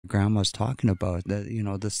grandma's talking about, that,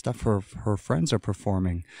 the stuff her friends are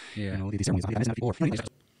performing. Yeah. These ceremonies.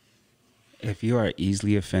 If you are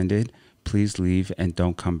easily offended, please leave and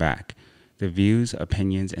don't come back. The views,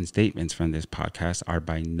 opinions, and statements from this podcast are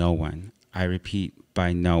by no one. I repeat,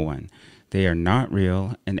 by no one. They are not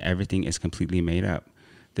real, and everything is completely made up.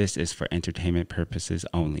 This is for entertainment purposes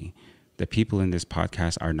only. The people in this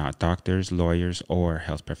podcast are not doctors, lawyers, or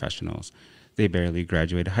health professionals. They barely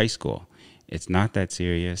graduated high school. It's not that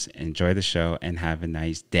serious. Enjoy the show and have a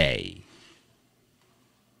nice day.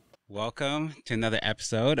 Welcome to another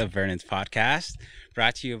episode of Vernon's podcast,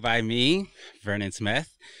 brought to you by me, Vernon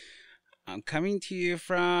Smith. I'm coming to you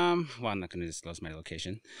from, well, I'm not going to disclose my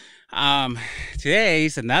location.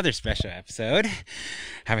 Today's another special episode.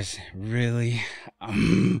 I was really,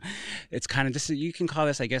 it's kind of just, you can call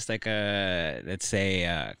this, I guess, like a, let's say,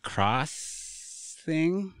 a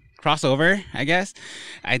crossover, I guess.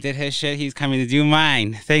 I did his shit. He's coming to do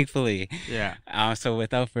mine, thankfully. Yeah. So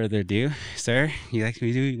without further ado, sir,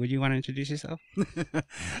 would you want to introduce yourself?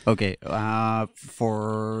 Okay.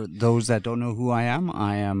 For those that don't know who I am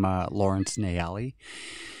Lawrence Nayally,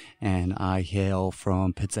 and I hail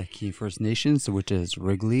from Pitsaki First Nations, which is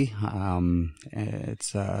Wrigley.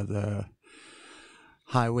 It's the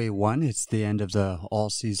Highway 1. It's the end of the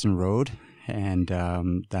all-season road. And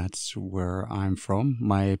that's where I'm from.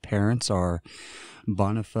 My parents are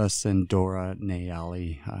Boniface and Dora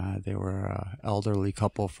Nayally. They were an elderly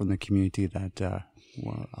couple from the community that I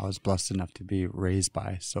was blessed enough to be raised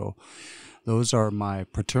by. So those are my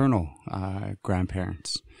paternal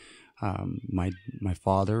grandparents. My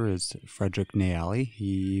father is Frederick Nayally.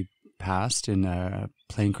 He passed in a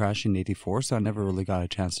plane crash in '84, so I never really got a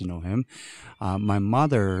chance to know him. My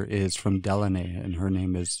mother is from Delaney, and her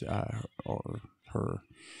name is, or her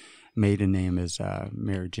maiden name is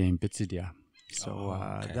Mary Jane Bitsidia. So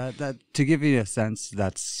okay. that to give you a sense,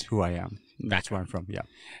 that's who I am. That's where I'm from. Yeah.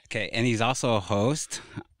 Okay, and he's also a host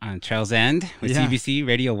on Trails End with Yeah. CBC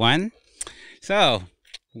Radio 1. So,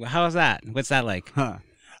 how is that? What's that like?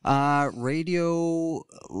 Radio,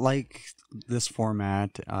 like this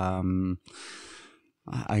format, I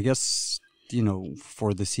guess,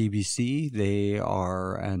 for the CBC, they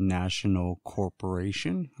are a national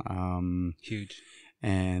corporation. Huge.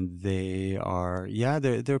 And they are,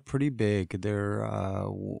 they're pretty big. They're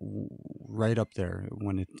right up there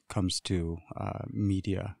when it comes to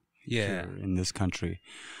media here in this country.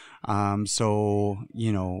 So,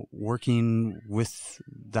 working with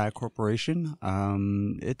that corporation,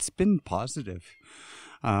 it's been positive.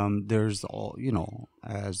 There's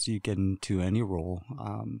as you get into any role,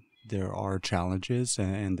 there are challenges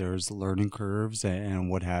and there's learning curves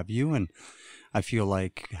and what have you. And I feel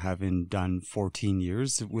like having done 14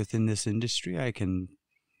 years within this industry, I can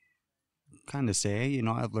kind of say,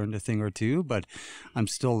 I've learned a thing or two, but I'm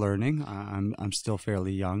still learning. I'm still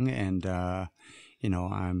fairly young, and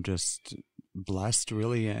I'm just blessed,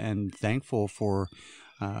 really, and thankful for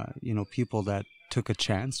people that took a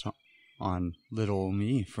chance on little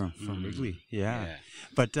me from Wrigley. Yeah.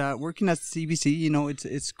 But working at CBC,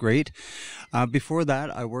 it's great. Before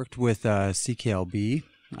that, I worked with CKLB,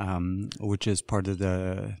 which is part of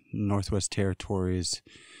the Northwest Territories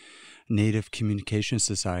Native Communication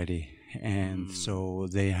Society. And so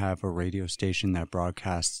they have a radio station that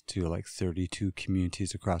broadcasts to like 32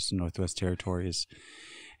 communities across the Northwest Territories.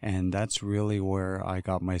 And that's really where I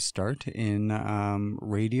got my start in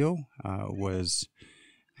radio.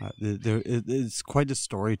 It's quite a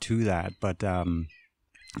story to that. But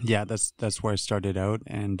that's where I started out.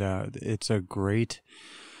 And it's a great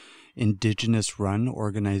indigenous run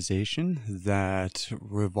organization that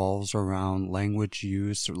revolves around language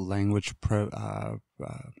use, language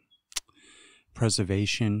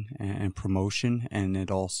preservation and promotion, and it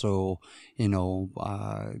also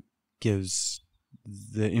gives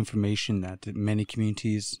the information that many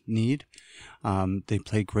communities need. They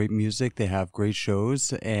play great music, they have great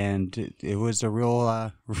shows, and it was a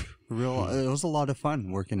real it was a lot of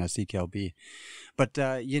fun working at CKLB. But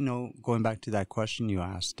going back to that question you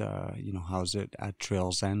asked, how's it at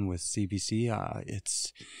Trails End with CBC?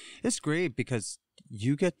 It's great because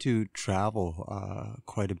you get to travel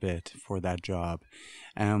quite a bit for that job.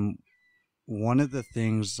 And one of the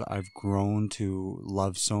things I've grown to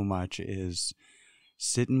love so much is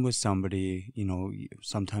sitting with somebody,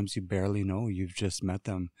 sometimes you barely know, you've just met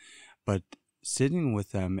them, but sitting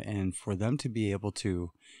with them and for them to be able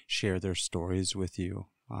to share their stories with you,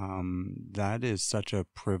 that is such a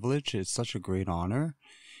privilege. It's such a great honor,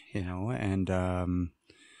 and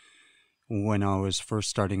when I was first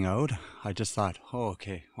starting out, I just thought,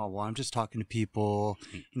 okay, well, I'm just talking to people,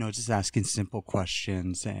 just asking simple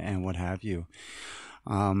questions and what have you.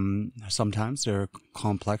 Sometimes there are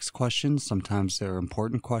complex questions, sometimes there are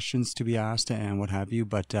important questions to be asked and what have you.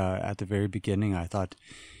 But at the very beginning, I thought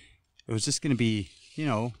it was just going to be,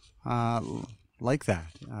 like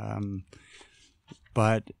that.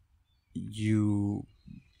 But you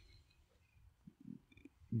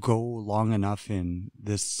go long enough in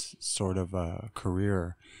this sort of a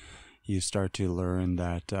career, you start to learn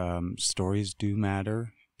that stories do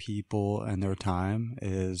matter. People and their time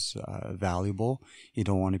is valuable. You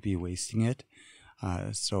don't want to be wasting it.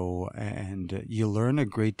 And you learn a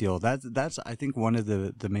great deal. That's I think one of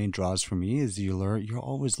the main draws for me is you're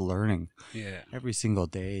always learning. Yeah. Every single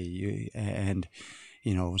day.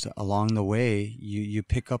 Along the way, you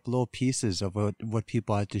pick up little pieces of what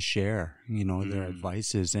people had to share, their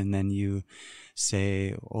advices, and then you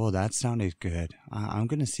say, oh, that sounded good. I'm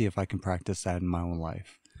going to see if I can practice that in my own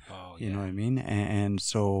life. Oh, you know what I mean? And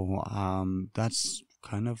so that's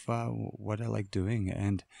kind of what I like doing.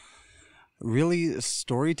 And really,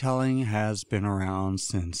 storytelling has been around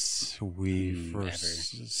since we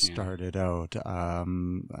first started out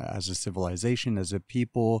as a civilization, as a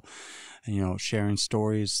people. Sharing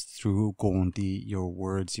stories through Gondi, your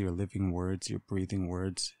words, your living words, your breathing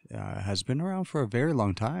words, has been around for a very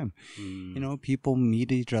long time. People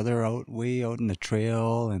meet each other way out in the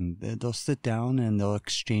trail, and they'll sit down and they'll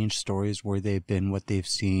exchange stories where they've been, what they've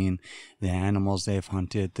seen, the animals they've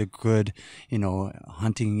hunted, the good,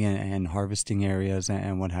 hunting and harvesting areas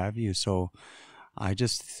and what have you. So I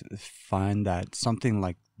just find that something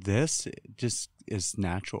like this just is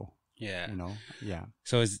natural. Yeah. Yeah.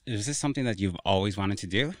 So is this something that you've always wanted to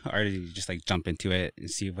do, or did you just like jump into it and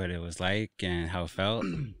see what it was like and how it felt?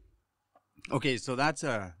 Okay, so that's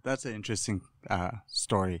an interesting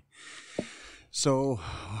story. So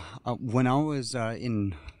when I was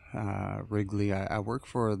in Wrigley, I worked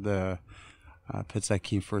for the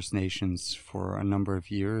Pitsaki First Nations for a number of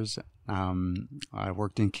years. I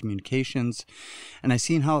worked in communications, and I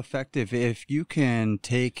seen how effective, if you can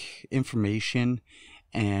take information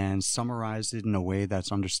and summarize it in a way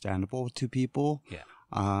that's understandable to people. Yeah.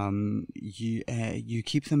 You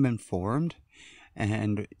keep them informed,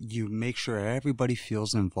 and you make sure everybody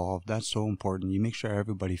feels involved. That's so important. You make sure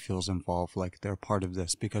everybody feels involved, like they're part of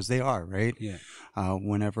this, because they are, right? Yeah.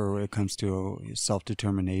 Whenever it comes to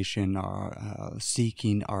self-determination or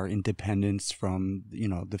seeking our independence from,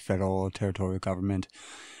 the federal or territorial government,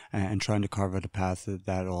 and trying to carve out a path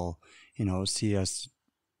that'll, see us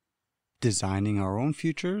designing our own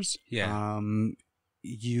futures. Yeah.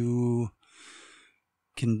 You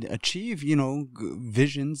can achieve,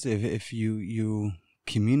 visions if you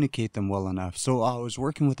communicate them well enough. So I was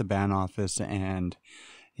working with the band office, and,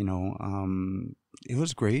 it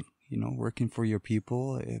was great, working for your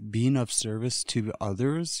people, being of service to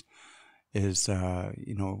others is,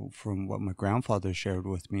 from what my grandfather shared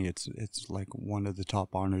with me, it's like one of the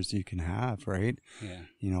top honors you can have, right? Yeah.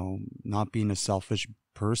 Not being a selfish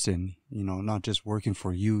person, not just working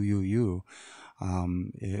for you.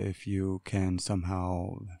 If you can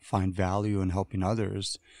somehow find value in helping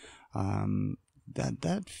others,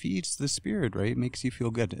 that feeds the spirit, right? It makes you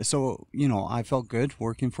feel good. So, I felt good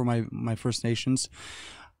working for my First Nations.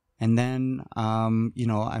 And then,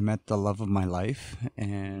 I met the love of my life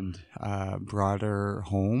and brought her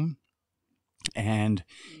home. And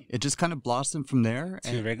it just kind of blossomed from there.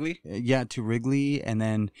 To Wrigley? Yeah, to Wrigley. And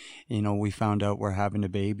then, we found out we're having a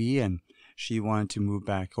baby, and she wanted to move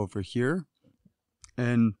back over here.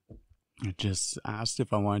 And I just asked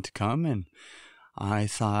if I wanted to come. And I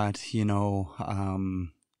thought,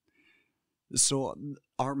 so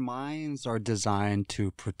our minds are designed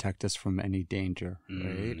to protect us from any danger,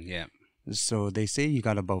 right? Yeah. So they say you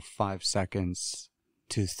got about 5 seconds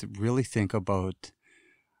to really think about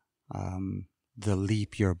the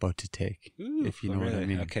leap you're about to take, if you know what I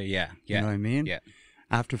mean. Okay, yeah. You know what I mean? Yeah.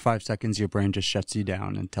 After 5 seconds, your brain just shuts you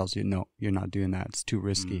down and tells you, no, you're not doing that. It's too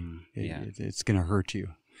risky. It's going to hurt you.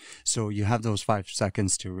 So you have those 5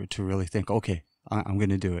 seconds to really think, okay, I'm going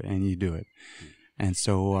to do it, and you do it. And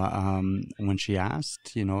so when she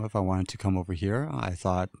asked, if I wanted to come over here, I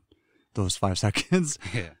thought those 5 seconds,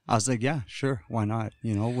 I was like, yeah, sure, why not?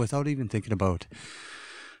 Without even thinking about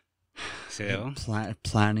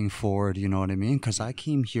planning forward, you know what I mean? Because I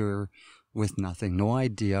came here with nothing, no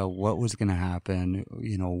idea what was going to happen,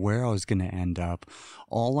 where I was going to end up.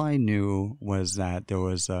 All I knew was that there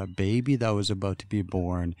was a baby that was about to be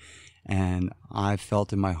born, and I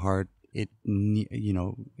felt in my heart they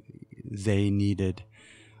needed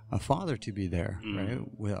a father to be there, right,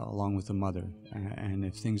 along with a mother. And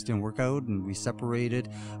if things didn't work out and we separated,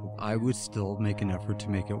 I would still make an effort to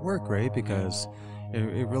make it work, right, because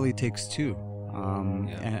it really takes two.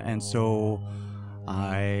 And so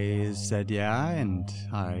I said yeah, and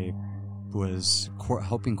I was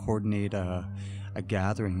helping coordinate a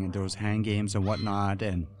gathering, and there was hand games and whatnot,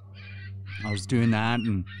 and I was doing that,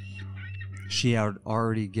 and she had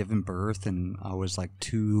already given birth, and I was like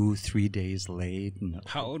 2-3 days late. And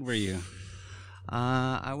how old were you?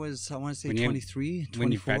 I want to say 23, 24.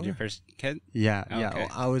 When you had your first kid? Yeah, okay. Yeah.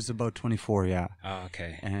 I was about 24, yeah. Oh,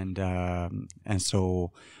 okay. And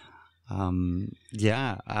so,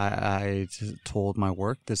 I told my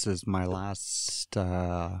work, this is my last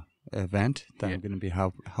event that I'm going to be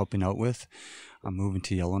helping out with. I'm moving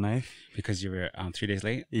to Yellowknife. Because you were 3 days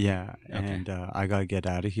late? Yeah, okay. And I got to get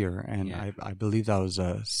out of here. And I believe that was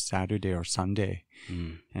a Saturday or Sunday.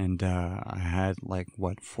 And I had like,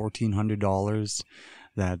 $1,400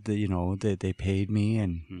 that, they paid me,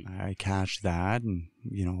 and I cashed that. And,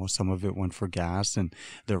 some of it went for gas. And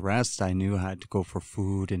the rest I knew I had to go for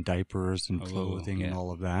food and diapers and clothing and all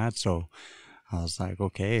of that. So I was like,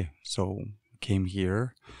 okay. So came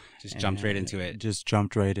here. Just jumped right into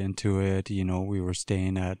it. We were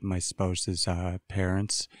staying at my spouse's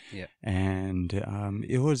parents. Yeah. And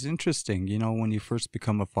it was interesting. When you first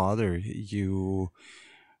become a father, you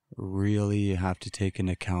really have to take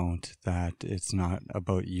into account that it's not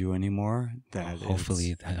about you anymore. That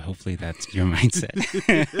hopefully that's your mindset.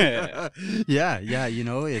 Yeah.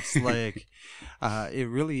 It's like it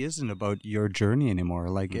really isn't about your journey anymore.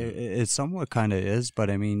 Like it somewhat kind of is, but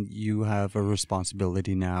I mean, you have a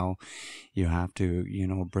responsibility now. You have to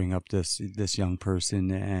bring up this young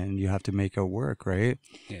person, and you have to make it work, right?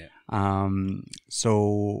 Yeah.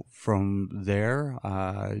 So from there,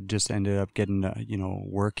 just ended up getting,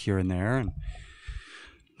 work here and there, and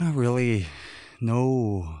not really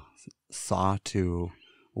no thought to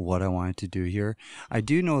what I wanted to do here. I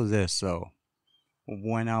do know this though.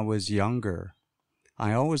 When I was younger,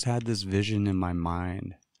 I always had this vision in my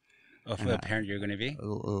mind. Of the parent you're going to be?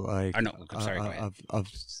 Like, no, I'm sorry, go ahead. Of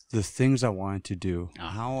the things I wanted to do,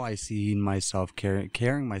 how I see myself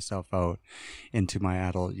carrying myself out into my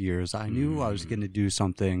adult years. I knew I was going to do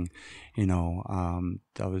something, that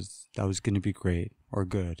was going to be great or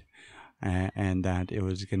good, and that it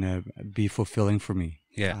was going to be fulfilling for me.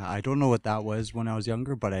 Yeah. I don't know what that was when I was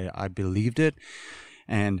younger, but I believed it.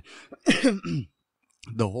 And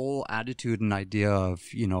the whole attitude and idea of,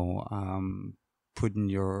 putting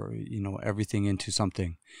your, everything into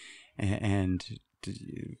something and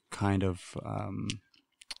kind of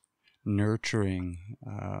nurturing,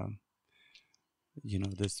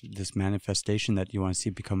 this manifestation that you want to see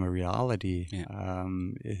become a reality. Yeah.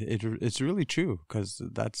 It's really true, because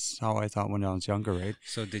that's how I thought when I was younger, right?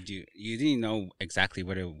 So you didn't know exactly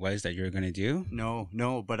what it was that you were going to do? No,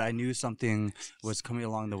 but I knew something was coming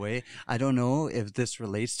along the way. I don't know if this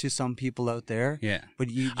relates to some people out there. Yeah. But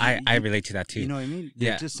I relate to that too. You know what I mean? Yeah.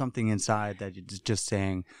 There's just something inside that you're just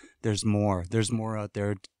saying, there's more out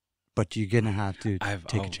there, but you're going to have to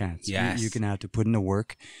take a chance. Yes. You're going to have to put in the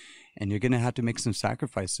work, and you're going to have to make some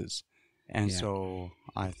sacrifices. And so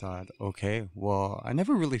I thought, okay, well, I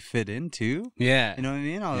never really fit into. Yeah. You know what I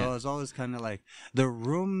mean? I was always kind of like,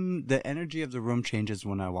 the energy of the room changes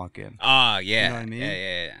when I walk in. Oh, yeah. You know what I mean?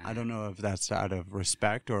 Yeah. I don't know if that's out of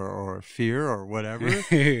respect or fear or whatever.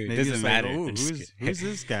 It doesn't matter. Like, who's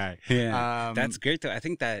this guy? Yeah. That's great, though. I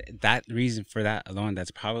think that reason for that alone,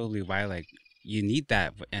 that's probably why, like, you need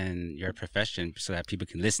that in your profession so that people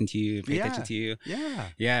can listen to you, pay attention to you. Yeah.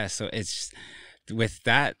 Yeah. So it's with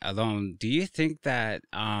that alone, do you think that,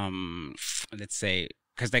 let's say,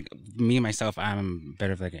 because like me myself, I'm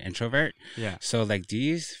better of like an introvert. Yeah. So like, do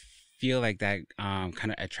you feel like that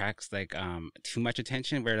kind of attracts like too much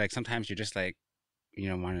attention, where like sometimes you're just like,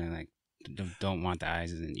 want to like, don't want the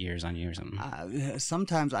eyes and ears on you or something?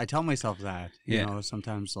 Sometimes I tell myself that,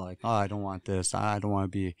 sometimes like, oh, I don't want this, I don't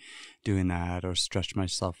want to be doing that, or stretch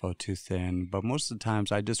myself out too thin. But most of the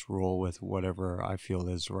times I just roll with whatever I feel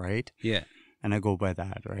is right. Yeah. And I go by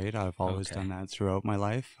that, right? I've always done that throughout my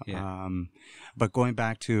life. Yeah. But going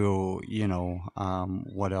back to,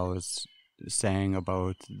 what I was saying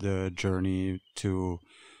about the journey to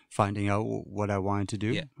finding out what I wanted to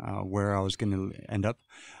do, where I was going to end up.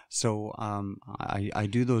 So I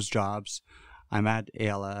do those jobs. I'm at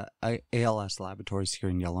ALS Laboratories here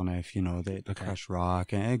in Yellowknife. They crush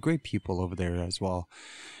rock, and great people over there as well.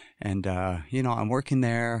 And, I'm working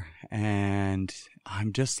there, and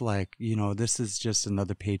I'm just like, this is just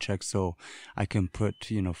another paycheck so I can put,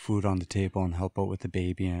 food on the table and help out with the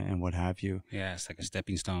baby and what have you. Yeah, it's like a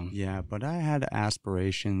stepping stone. Yeah, but I had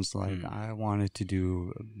aspirations. Like, I wanted to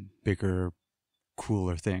do bigger,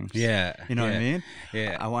 cooler things. Yeah. You know what I mean?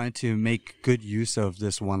 Yeah. I wanted to make good use of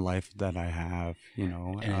this one life that I have,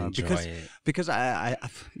 and enjoy it. Because I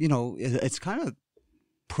it's kind of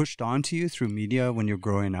pushed onto you through media when you're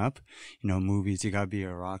growing up. Movies, you got to be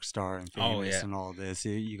a rock star and famous and all this.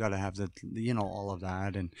 You got to have all of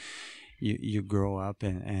that. And you grow up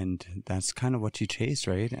and that's kind of what you chase,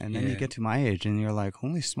 right? And then you get to my age and you're like,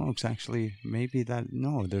 holy smokes, actually, maybe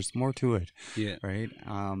there's more to it. Yeah. Right.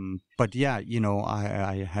 But yeah,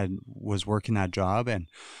 I was working that job and,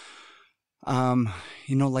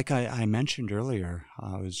 like I mentioned earlier,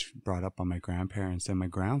 I was brought up by my grandparents, and my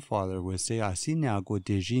grandfather would say, "Asinya go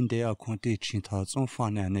dejinde akonte chinta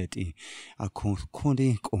zonfananeti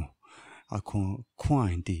akonde ko akon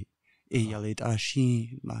kwandi eyalit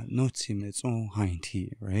ashi notsi metson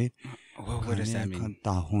hainti." Right? What does that mean?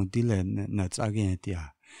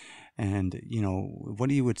 And what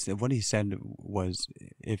he said was,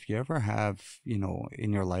 if you ever have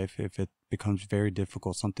in your life, if it becomes very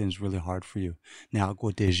difficult, something's really hard for you. Now go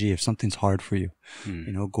deji, if something's hard for you,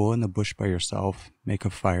 go in the bush by yourself, make a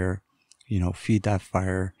fire, feed that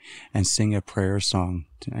fire and sing a prayer song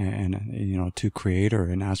and to Creator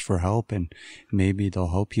and ask for help, and maybe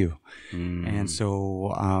they'll help you. And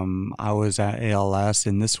so I was at ALS,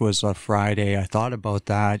 and this was a Friday. I thought about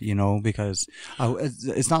that, because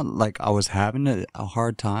it's not like I was having a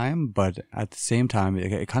hard time, but at the same time,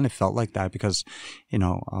 it kind of felt like that because,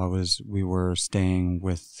 we were staying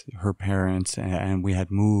with her parents and we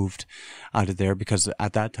had moved out of there because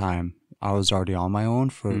at that time I was already on my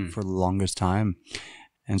own for the longest time.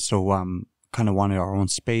 And so, kind of wanted our own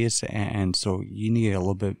space. And so you need a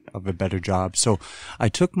little bit of a better job. So I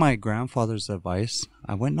took my grandfather's advice.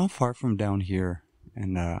 I went not far from down here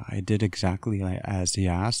and, I did exactly as he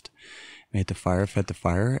asked, made the fire, fed the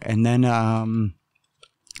fire. And then,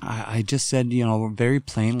 I just said, very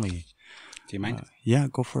plainly, do you mind? Yeah,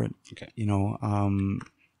 go for it. Okay.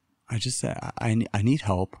 I just said, I need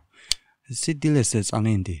help. Can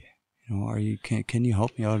you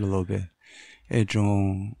help me out a little bit?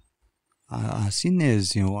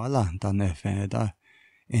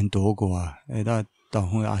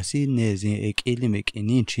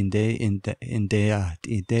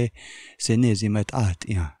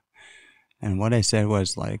 And what I said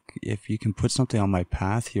was like, if you can put something on my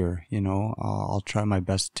path here, I'll try my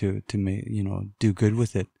best to make, do good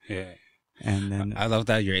with it. Yeah. And then I love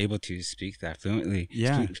that you're able to speak that fluently.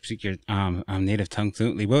 Yeah. Speak your native tongue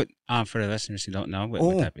fluently. What for the listeners who don't know, what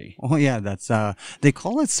would that be? Oh yeah, that's they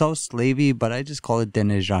call it South Slavey, but I just call it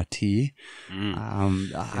Denejati.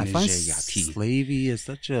 I find Slavey is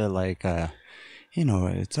such a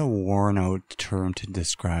it's a worn out term to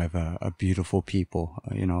describe a beautiful people.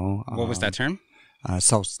 What was that term?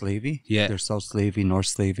 South Slavey. Yeah, there's South Slavey, North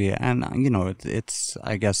Slavey, and it's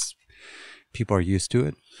I guess people are used to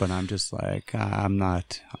it, but I'm just like I'm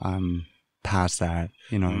past that.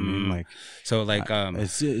 You know what I mean? Like so,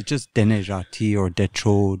 it's just Denejati or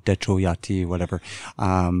Dechoyati, whatever.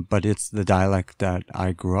 But it's the dialect that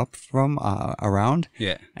I grew up from around.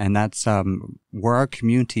 Yeah, and that's where our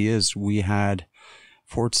community is. We had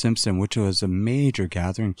Fort Simpson, which was a major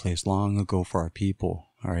gathering place long ago for our people,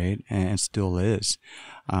 all right, and still is.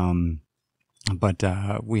 But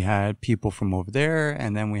we had people from over there,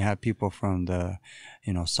 and then we had people from the,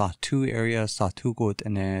 Satu area, Satugut,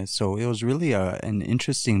 and so it was really an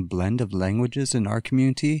interesting blend of languages in our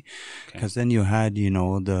community, because then you had,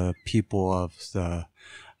 the people of the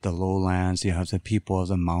lowlands, you have the people of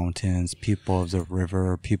the mountains, people of the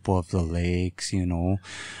river, people of the lakes, and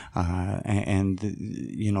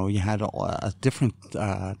you had a different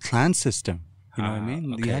clan system. You know what I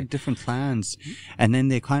mean? Okay. You had different clans, and then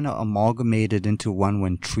they kind of amalgamated into one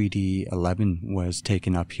when Treaty 11 was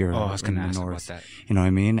taken up here in the north. About that. You know what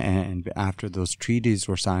I mean? And after those treaties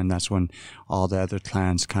were signed, that's when all the other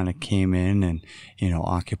clans kind of came in and,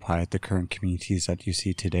 occupied the current communities that you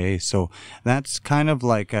see today. So that's kind of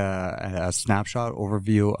like a snapshot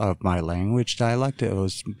overview of my language dialect. It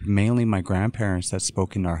was mainly my grandparents that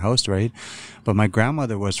spoke in our house, right? But my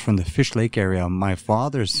grandmother was from the Fish Lake area. My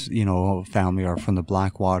father's, family are from the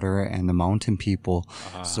Blackwater and the mountain people.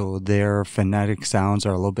 So their phonetic sounds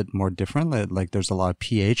are a little bit more different. Like there's a lot of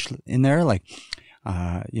PH in there. Like,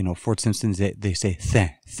 Fort Simpson, they say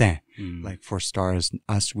th. Like for stars,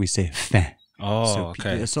 us, we say fe. Oh,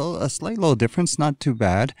 okay. So a slight little difference, not too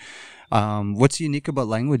bad. What's unique about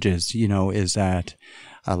languages, is that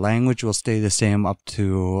a language will stay the same up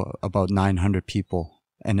to about 900 people.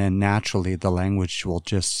 And then naturally, the language will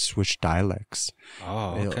just switch dialects.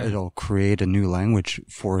 Oh, okay. It'll create a new language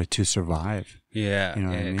for it to survive. Yeah, what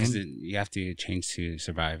I mean? Because you have to change to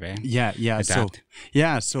survive, eh? Yeah. Adapt.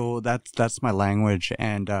 So that's my language,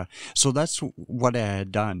 and so that's what I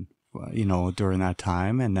had done, during that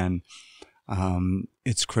time, and then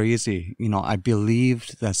It's crazy. I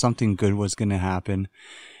believed that something good was going to happen.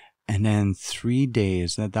 And then 3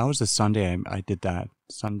 days, that was a Sunday, I did that.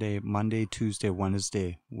 Sunday, Monday, Tuesday,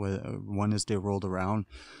 Wednesday. Wednesday rolled around.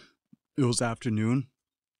 It was afternoon.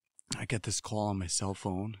 I get this call on my cell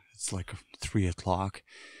phone. It's like 3 o'clock.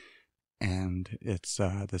 And it's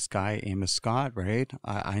this guy, Amos Scott, right?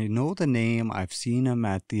 I know the name. I've seen him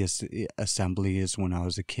at the assemblies when I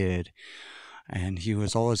was a kid. And he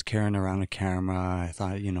was always carrying around a camera. I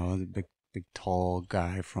thought, the big tall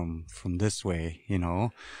guy from this way,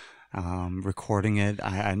 recording it.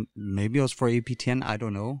 Maybe it was for APTN, I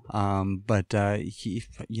don't know. But he,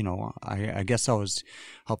 I guess I was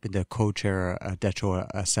helping to co-chair a Decho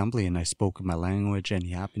assembly, and I spoke in my language, and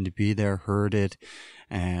he happened to be there, heard it,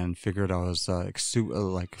 and figured I was like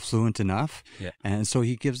fluent enough. Yeah. And so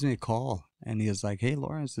he gives me a call. And he was like, "Hey,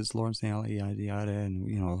 Lawrence, it's Lawrence Nayally, yada, yada," and,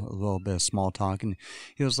 a little bit of small talk. And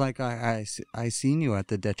he was like, I seen you at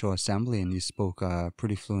the Decho Assembly, and you spoke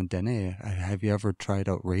pretty fluent Dene. Have you ever tried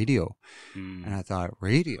out radio? And I thought,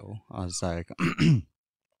 radio? I was like,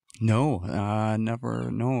 no, never,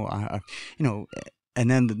 no. And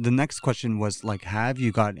then the next question was like, have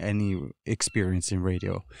you got any experience in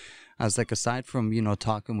radio? I was like, aside from,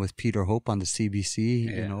 talking with Peter Hope on the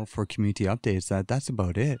CBC, for community updates, that's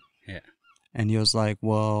about it. Yeah. And he was like,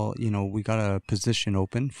 well, we got a position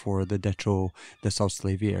open for the South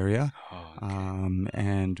Slavey area. Oh, okay.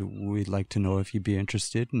 And we'd like to know if you'd be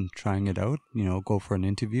interested in trying it out, go for an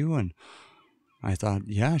interview. And I thought,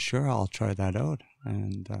 yeah, sure, I'll try that out.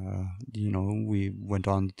 And, we went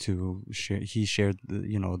on to share, he shared,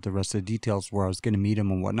 the rest of the details where I was going to meet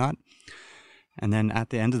him and whatnot. And then at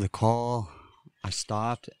the end of the call, I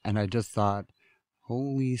stopped and I just thought,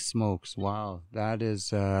 holy smokes, wow, that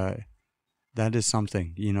is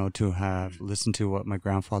something, to have listened to what my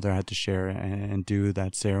grandfather had to share and do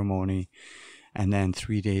that ceremony. And then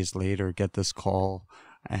 3 days later, get this call.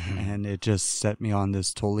 And it just set me on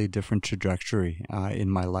this totally different trajectory in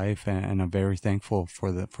my life. And I'm very thankful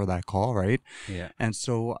for that call, right? Yeah. And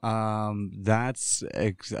so that's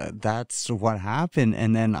what happened.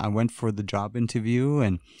 And then I went for the job interview.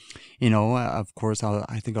 And, of course,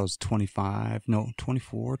 I think I was 24,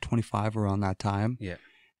 25 around that time. Yeah.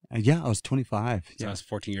 Yeah, I was 25. So that was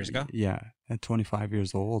 14 years ago? Yeah, at 25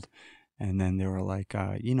 years old. And then they were like,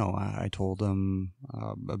 I told them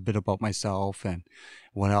a bit about myself and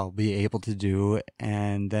what I'll be able to do.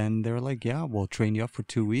 And then they were like, yeah, we'll train you up for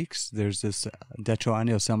 2 weeks. There's this Decho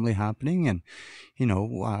Annual Assembly happening and,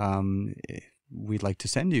 we'd like to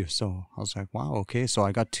send you. So I was like, wow, okay. So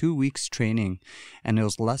I got 2 weeks training and it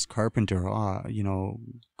was Les Carpenter,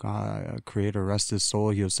 God, Creator, rest his soul.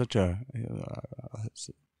 He was such a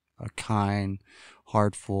kind,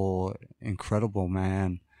 heartful, incredible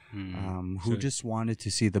man. Who just wanted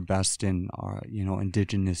to see the best in our,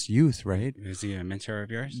 indigenous youth, right? Is he a mentor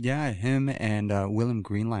of yours? Yeah, him and Willem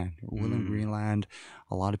Greenland. Willem Greenland,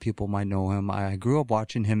 a lot of people might know him. I grew up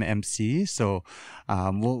watching him MC, so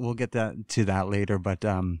we'll get to that later. But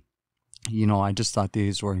I just thought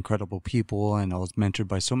these were incredible people, and I was mentored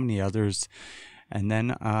by so many others. And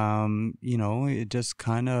then, it just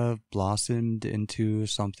kind of blossomed into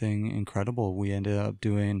something incredible. We ended up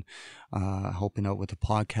doing, helping out with a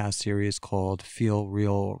podcast series called Feel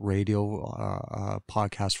Real Radio,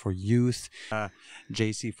 podcast for youth,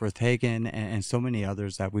 JC Verthagen, and so many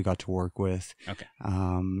others that we got to work with. Okay.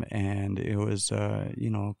 And it was,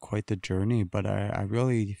 quite the journey. But I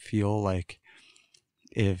really feel like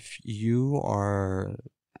if you are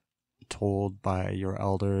told by your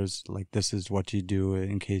elders, like, this is what you do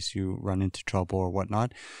in case you run into trouble or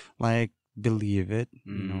whatnot, like, believe it,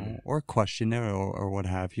 or question it or what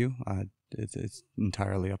have you. It's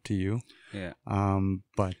entirely up to you. Yeah.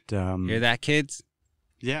 But hear that, kids?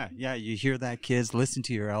 Yeah, you hear that, kids. Listen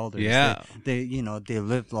to your elders. Yeah. They they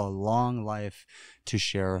lived a long life to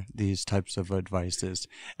share these types of advices.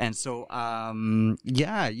 And so and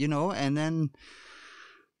then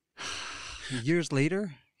years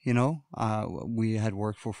later, we had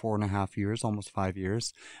worked for 4.5 years, almost 5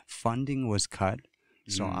 years. Funding was cut,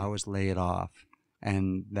 so I was laid off.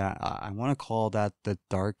 And that I want to call that the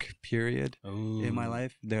dark period in my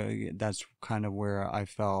life. That's kind of where I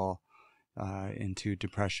fell into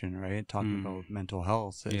depression, right? Talking about mental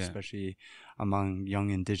health, especially among young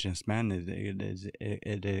Indigenous men,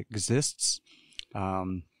 it exists.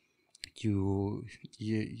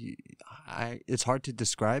 It's hard to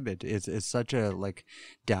describe it. It's such a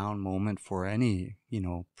down moment for any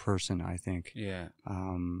person, I think. Yeah.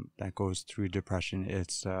 That goes through depression.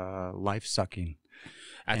 It's life sucking.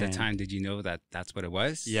 At the time, did you know that that's what it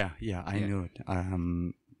was? Yeah, I knew it.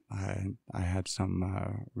 I had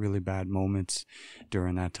some really bad moments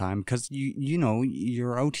during that time because you know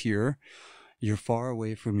you're out here, you're far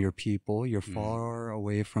away from your people, you're far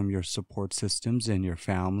away from your support systems and your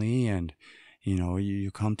family, and you know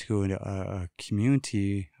you come to a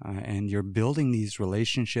community and you're building these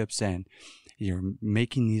relationships and you're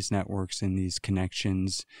making these networks and these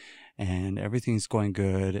connections, and everything's going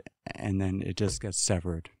good, and then it just gets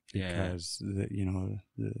severed because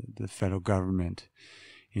the federal government,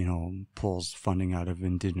 you know, pulls funding out of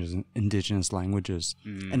indigenous languages.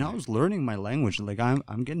 And I was learning my language. Like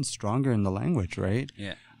I'm getting stronger in the language, right?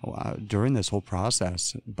 Yeah. During this whole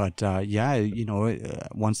process. But you know,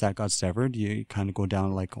 once that got severed, you kind of go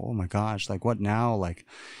down like, oh my gosh, like what now? Like,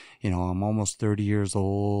 you know, I'm almost 30 years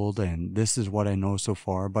old and this is what I know so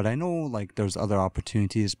far. But I know like there's other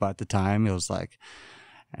opportunities. But at the time it was like,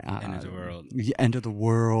 end of the world. End of the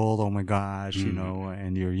world. Oh my gosh, you know,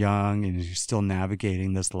 and you're young and you're still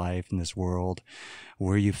navigating this life and this world,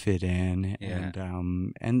 where you fit in. Yeah.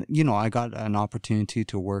 And you know, I got an opportunity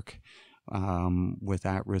to work with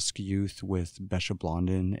at-risk youth with Besha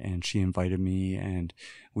Blondin, and she invited me and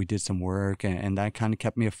we did some work, and that kind of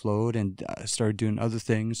kept me afloat, and started doing other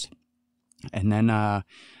things. And then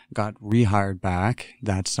got rehired back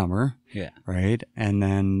that summer. Yeah. Right. And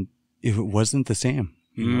then it wasn't the same.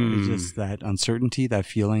 You know, it's just that uncertainty, that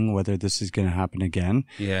feeling whether this is going to happen again.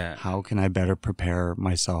 Yeah. How can I better prepare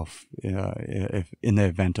myself if in the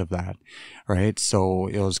event of that, right? So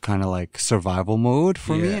it was kind of like survival mode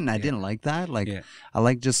for me, and I didn't like that. Like I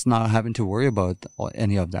like just not having to worry about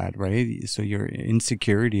any of that, right? So your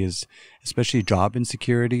insecurity is, especially job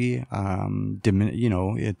insecurity, you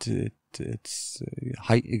know, it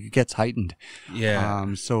gets heightened.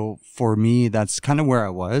 Yeah. So for me, that's kind of where I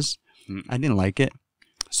was. I didn't like it.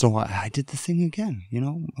 So I did the thing again, you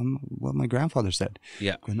know, what my grandfather said.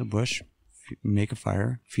 Yeah. Go in the bush, make a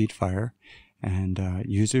fire, feed fire, and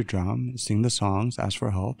use your drum, sing the songs, ask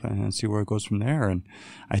for help, and see where it goes from there. And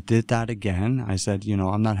I did that again. I said, you know,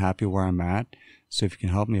 I'm not happy where I'm at, so if you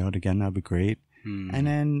can help me out again, that'd be great. And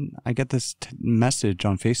then I get this message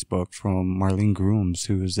on Facebook from Marlene Grooms,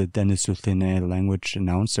 who is a Denisotene language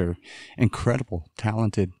announcer. Incredible,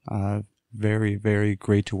 talented, very, very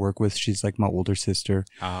great to work with. She's like my older sister.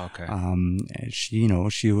 Oh, okay. She, you know,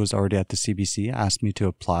 she was already at the CBC, asked me to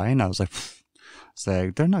apply, and I was like,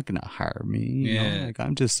 they're not going to hire me. You know? Like,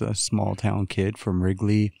 I'm just a small town kid from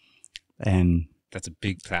Wrigley, and that's a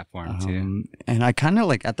big platform too. And I kind of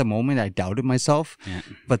like, at the moment, I doubted myself. Yeah.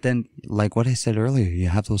 But then, like what I said earlier, you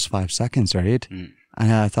have those 5 seconds, right? And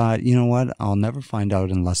I thought, you know what? I'll never find out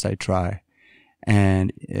unless I try.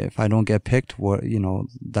 And if I don't get picked, what, you know,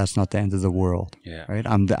 that's not the end of the world. Yeah. Right.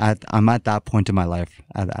 I'm at that point in my life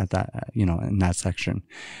at that, you know, in that section.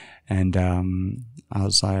 And, I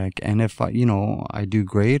was like, and if I do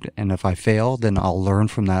great, and if I fail, then I'll learn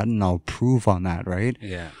from that and I'll prove on that. Right.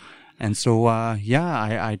 Yeah. And so,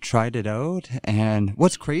 I tried it out. And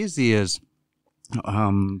what's crazy is,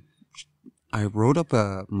 I wrote up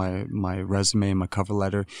my resume, my cover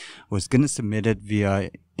letter, was going to submit it via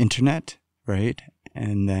internet. Right.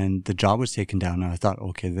 And then the job was taken down, and I thought,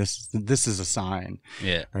 okay, this is a sign.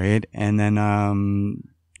 Yeah. Right. And then,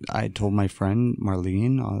 I told my friend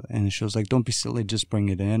Marlene, and she was like, don't be silly, just bring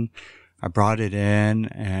it in. I brought it in,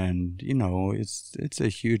 and you know, it's a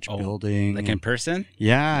huge building. Like in person?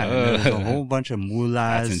 Yeah. There's a whole bunch of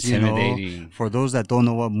mulas. That's intimidating. You know, for those that don't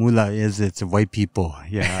know what mula is, it's white people.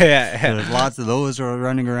 Yeah. Yeah. So there's lots of those who are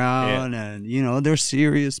running around, and you know, they're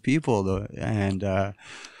serious people though. And,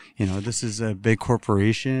 you know, this is a big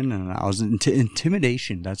corporation, and I was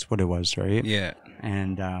intimidation. That's what it was, right? Yeah.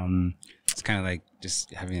 And it's kind of like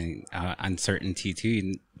just having uncertainty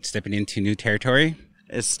too, stepping into new territory.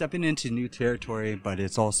 It's stepping into new territory, but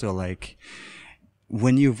it's also like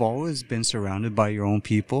when you've always been surrounded by your own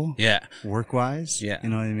people. Yeah. Work-wise. Yeah. You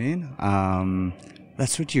know what I mean?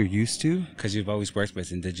 That's what you're used to. Because you've always worked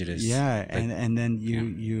with indigenous. Yeah, and then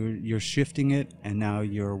you're shifting it, and now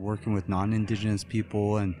you're working with non-indigenous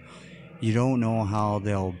people, and you don't know how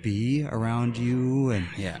they'll be around you, and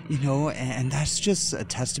you know, and that's just a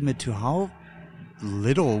testament to how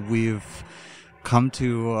little we've come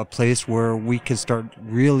to a place where we can start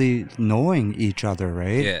really knowing each other,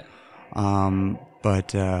 right? Yeah.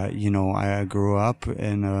 But you know, I grew up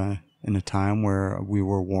in a time where we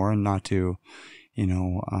were warned not to, you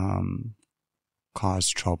know, cause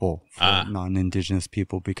trouble for non-indigenous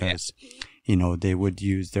people, because you know, they would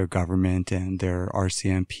use their government and their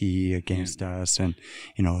RCMP against us, and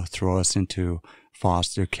you know, throw us into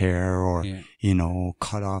foster care or,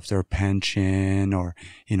 cut off their pension or,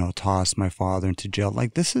 toss my father into jail.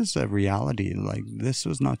 Like, this is a reality. Like, this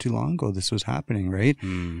was not too long ago. This was happening, right?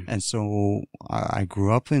 And so I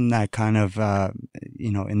grew up in that kind of,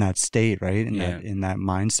 in that state, right? In that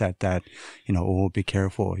mindset that, be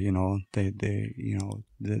careful,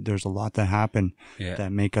 there's a lot that happen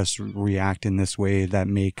that make us react in this way, that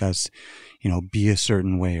make us, be a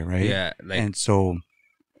certain way, right? Yeah. And so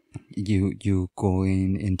you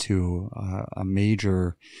going into a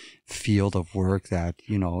major field of work that,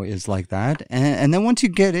 is like that. And then once you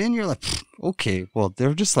get in, you're like, okay, well,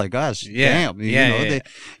 they're just like us. Damn.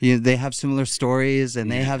 They have similar stories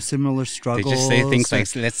and they have similar struggles. They just say things like,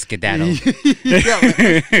 let's skedaddle.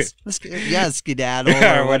 Skedaddle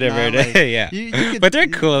or whatever. Like, but they're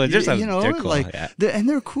cool. They're cool. And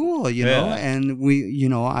they're cool, and we,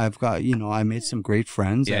 I've got, I made some great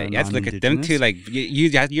friends. Yeah, you have to look at them too. Like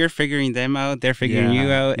you're figuring them out. They're figuring you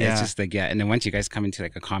out. It's just like, and then once you guys come into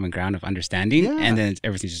like a common ground of understanding, and then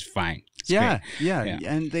everything's just fine. Yeah.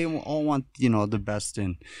 And they all want, the best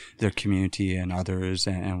in their community and others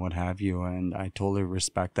and what have you. And I totally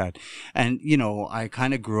respect that. And, I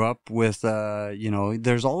kind of grew up with,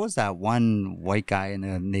 there's always that one white guy in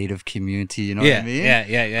a native community, you know what I mean?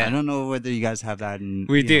 Yeah. I don't know whether you guys have that in...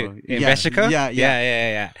 We do. In Mexico?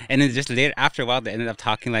 Yeah. And then just later, after a while, they ended up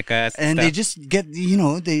talking like us. And they just get,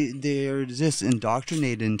 they're just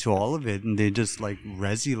indoctrinated into all of it. And they just like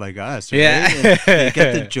resi like us, right? Yeah. They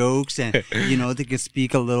get the jokes and, they can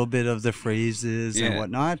speak a little bit of the phrases and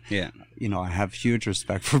whatnot. Yeah. I have huge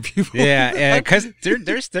respect for people. Yeah, because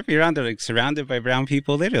they're stepping around. They're like surrounded by brown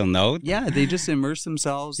people. They don't know. Yeah, they just immerse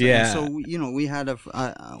themselves. Yeah. And so, we had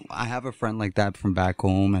I have a friend like that from back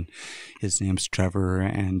home, and his name's Trevor,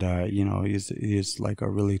 and, he's like a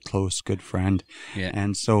really close, good friend. Yeah.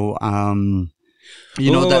 And so, I want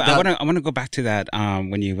to go back to that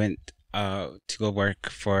when you went to go work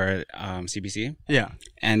for CBC. Yeah.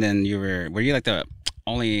 And then were you like the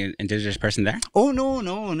only indigenous person there? Oh, no.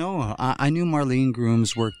 I knew Marlene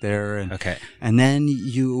Grooms worked there. And, okay. And then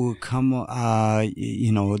you come,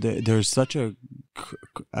 there's such an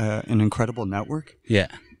incredible network. Yeah.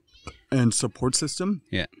 And support system.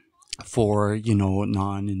 Yeah. For,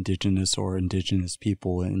 non-indigenous or indigenous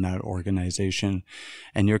people in that organization.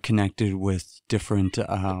 And you're connected with different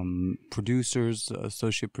producers,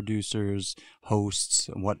 associate producers, hosts,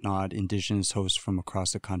 and whatnot, indigenous hosts from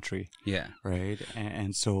across the country. Yeah. Right.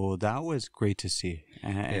 And so that was great to see.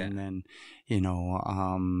 And then,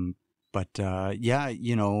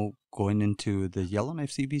 going into the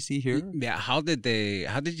Yellowknife CBC here. Yeah. How did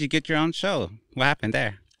you get your own show? What happened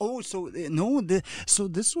there? Oh, so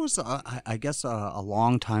this was, I guess, a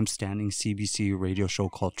long time standing CBC radio show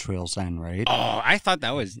called Trails End, right? Oh, I thought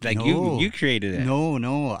that was like you created it.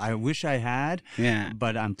 No, I wish I had. Yeah.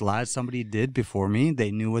 But I'm glad somebody did before me. They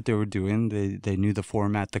knew what they were doing. They knew the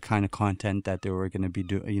format, the kind of content that they were going to be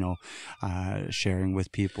sharing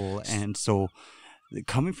with people. And so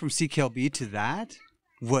coming from CKLB to that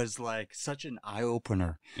was like such an eye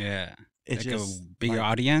opener. Yeah. It's like just a bigger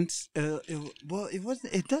audience. It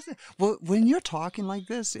wasn't. It doesn't. Well, when you're talking like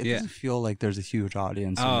this, it doesn't feel like there's a huge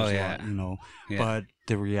audience. Oh yeah. But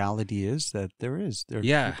the reality is that there are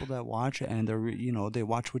people that watch, and they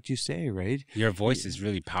watch what you say, right? Your voice is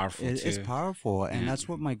really powerful too. It's powerful, and that's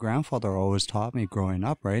what my grandfather always taught me growing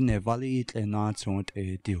up, right?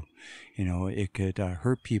 It could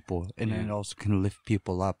hurt people, and it also can lift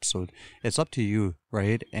people up. So it's up to you,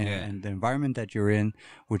 right? And the environment that you're in,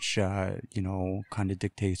 which kind of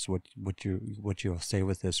dictates what you'll say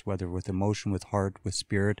with this, whether with emotion, with heart, with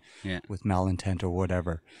spirit, with malintent, or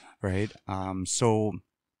whatever, right?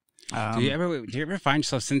 Do you ever find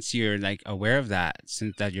yourself, since you're like aware of that,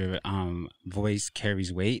 since that your voice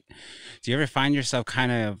carries weight, do you ever find yourself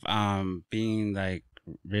kind of being like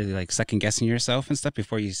really like second guessing yourself and stuff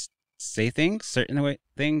before you say things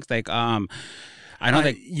like I know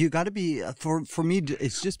like you got to be for me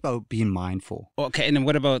it's just about being mindful. Okay, and then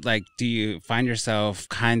what about like, do you find yourself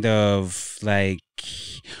kind of like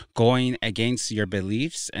going against your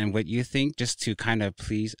beliefs and what you think just to kind of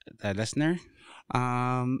please the listener?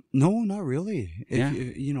 No, not really.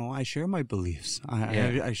 I share my beliefs.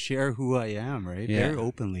 I share who I am, right? Very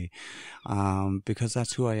openly, because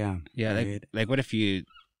that's who I am. Yeah, right? like what if you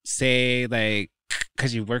say like,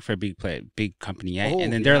 because you work for a big company, right?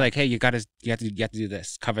 And then they're like, hey, you have to do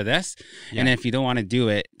this, cover this, and then if you don't want to do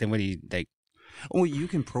it, then what do you like? Oh, you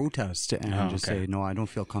can protest and say, no, I don't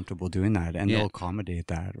feel comfortable doing that. And they'll accommodate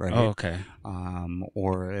that, right? Oh, okay.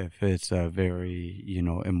 Or if it's a very,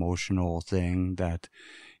 emotional thing that,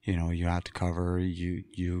 you have to cover,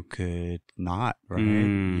 you could not,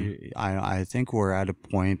 right? I think we're at a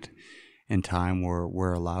point in time where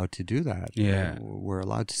we're allowed to do that. Yeah. We're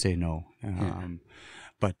allowed to say no.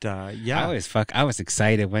 But I was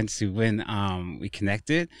excited when we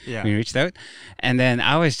connected, Yeah. when we reached out, and then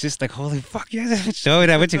I was just like, holy fuck, yeah, that show.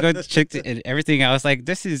 And I went to go check and everything. I was like,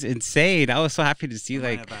 this is insane. I was so happy to see,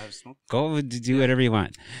 like, go to do whatever you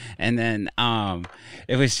want. And then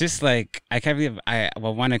it was just like, I can't believe I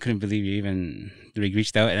couldn't believe you even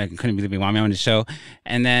reached out, and I couldn't believe you wanted me on the show.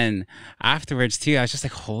 And then afterwards too, I was just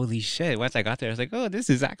like, holy shit. Once I got there, I was like, oh, this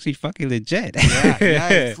is actually fucking legit. Yeah,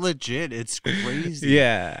 it's legit. It's crazy.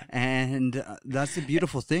 Yeah. And that's the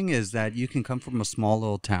beautiful thing, is that you can come from a small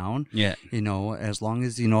little town. Yeah. As long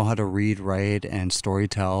as you know how to read, write, and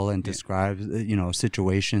storytell and describe,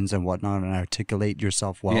 situations and whatnot, and articulate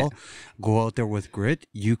yourself well, go out there with grit,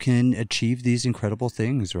 you can achieve these incredible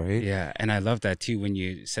things, right? Yeah. And I love that too, when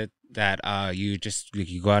you said that you just, like,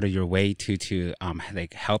 you go out of your way to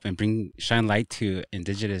like help and shine light to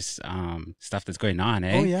indigenous stuff that's going on,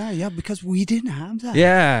 eh? Oh yeah, because we didn't have that.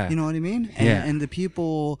 Yeah. You know what I mean? And the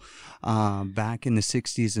people back in the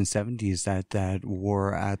 60s and 70s that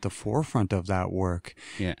were at the forefront of that work,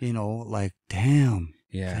 like, damn,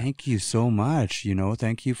 thank you so much.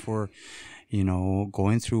 Thank you for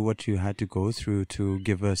going through what you had to go through to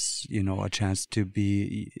give us, a chance to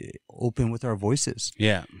be open with our voices.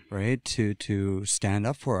 Yeah. Right? To stand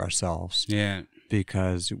up for ourselves. Yeah.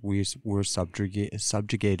 Because we're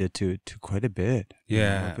subjugated to quite a bit.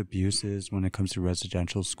 Yeah. Of abuses when it comes to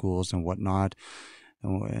residential schools and whatnot.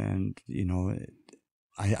 And,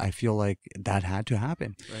 I feel like that had to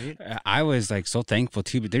happen. Right? I was, like, so thankful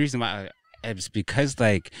too, but the reason why it's because,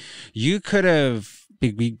 like, you could have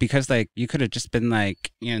just been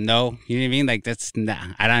like, no, you know what I mean? Like, that's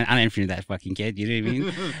I don't interview that fucking kid, you know what I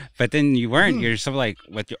mean? But then you weren't. You're so, like,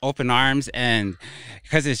 with your open arms, and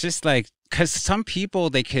because it's just like, because some people,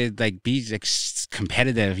 they could, like, be, like,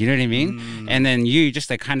 competitive, you know what I mean? And then you just,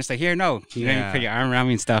 like, kind of say, here, no, you put your arm around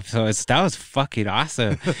me and stuff. So that was fucking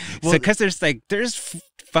awesome. So because there's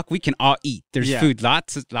fuck, we can all eat. There's food,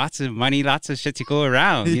 lots of money, lots of shit to go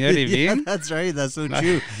around. You know what I mean? Yeah, that's right. That's so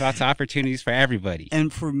true. Lots of opportunities for everybody.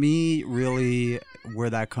 And for me, really, where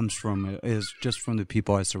that comes from is just from the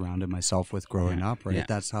people I surrounded myself with growing up, right?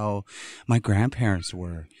 That's how my grandparents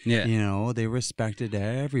were. Yeah. They respected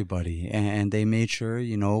everybody, and they made sure,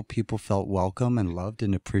 people felt welcome and loved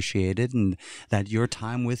and appreciated, and that your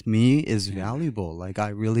time with me is valuable. Like, I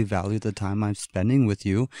really value the time I'm spending with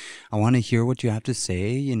you. I want to hear what you have to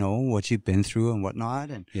say, what you've been through and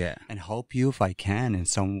whatnot, and help you if I can in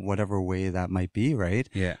some whatever way that might be, right?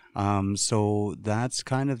 Yeah. So that's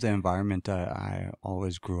kind of the environment I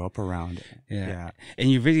always grew up around. Yeah.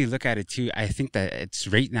 And you really look at it too. I think that it's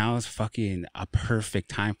right now is fucking a perfect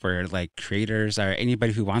time for, like, creators or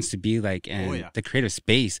anybody who wants to be, like, in the creative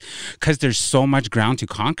space, because there's so much ground to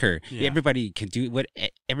conquer. Everybody can do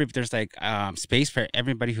there's, like, space for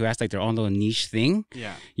everybody who has, like, their own little niche thing.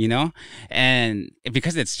 And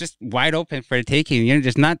because it's just wide open for the taking,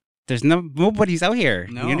 nobody's out here.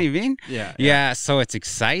 No. You know what I mean? Yeah. So it's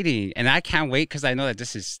exciting, and I can't wait, because I know that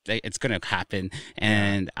it's gonna happen,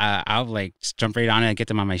 and I'll, like, just jump right on it and get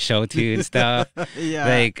them on my show too and stuff.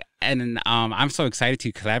 I'm so excited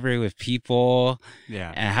to collaborate with people.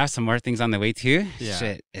 And have some more things on the way too.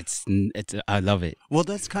 Shit, it's I love it. Well,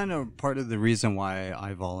 that's kind of part of the reason why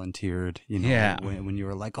I volunteered. When you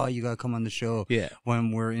were like, oh, you gotta come on the show.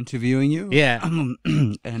 When we're interviewing you.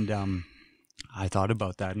 And I thought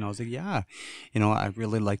about that, and I was like, I'd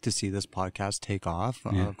really like to see this podcast take off.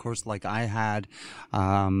 Of course, like, I had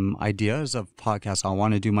ideas of podcasts I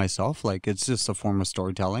want to do myself. Like, it's just a form of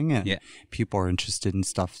storytelling, and people are interested in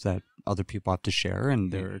stuff that other people have to share,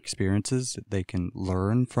 and their experiences they can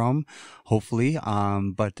learn from, hopefully.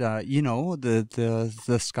 But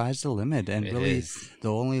the sky's the limit, and the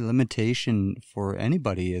only limitation for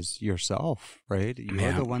anybody is yourself, right?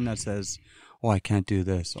 You're the one that says, oh, I can't do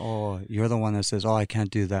this. Oh, you're the one that says, oh, I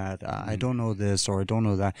can't do that. I don't know this, or I don't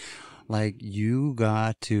know that. Like, you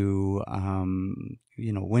got to,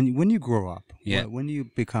 when you grow up, when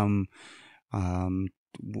you become,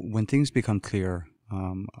 when things become clear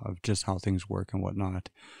of just how things work and whatnot,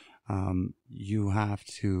 you have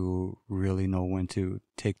to really know when to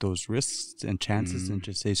take those risks and chances and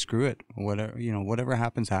just say, screw it. Whatever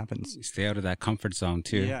happens, happens. Stay out of that comfort zone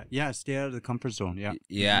too. Yeah. Stay out of the comfort zone.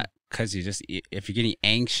 Yeah. Because if you're getting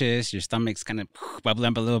anxious, your stomach's kind of bubbling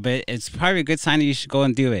up a little bit, it's probably a good sign that you should go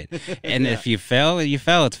and do it. And if you fail,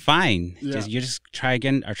 it's fine. You just try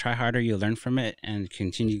again, or try harder. You'll learn from it and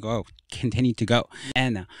continue to go.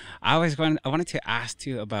 And I wanted to ask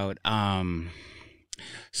you about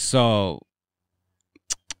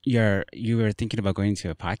you were thinking about going to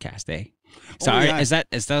a podcast, eh? So is that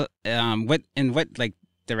what like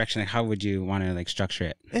direction, like, how would you want to like structure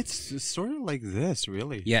it? It's sort of like this,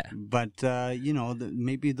 really. Yeah. But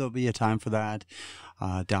maybe there'll be a time for that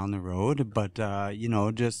down the road. But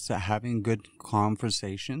just having good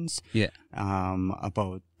conversations. Yeah.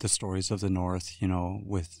 About the stories of the North.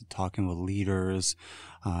 With talking with leaders,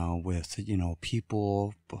 with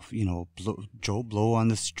people. Joe Blow on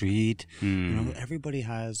the street. Everybody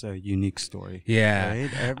has a unique story. Yeah.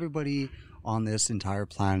 Right. Everybody on this entire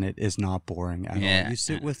planet is not boring at all. You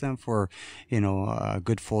sit with them for, a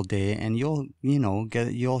good full day, and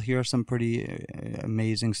you'll hear some pretty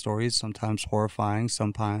amazing stories, sometimes horrifying,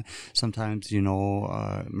 sometimes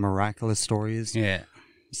miraculous stories. Yeah.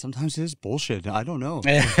 Sometimes it's bullshit. I don't know.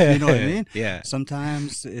 You know what I mean? Yeah.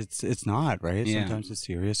 Sometimes it's not, right? Yeah. Sometimes it's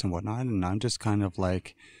serious and whatnot, and I'm just kind of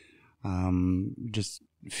like, just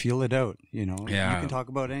feel it out, Yeah. You can talk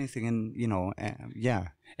about anything, and yeah.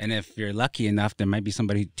 And if you're lucky enough, there might be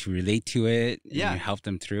somebody to relate to it. And you help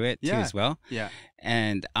them through it too as well. Yeah.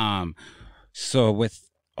 And so with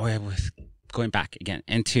going back again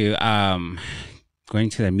into going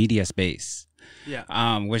to the media space. Yeah.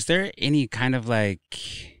 Was there any kind of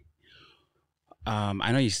like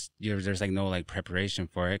I know there's like no like preparation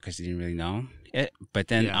for it because you didn't really know it, but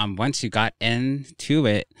then once you got into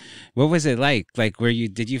it, what was it like? Like,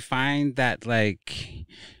 did you find that like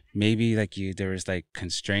maybe like there was like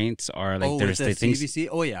constraints, or like there's the things CBC?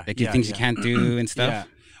 Like things you can't do and stuff? Yeah.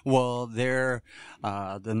 Well, the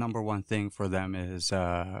number one thing for them is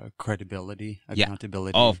credibility,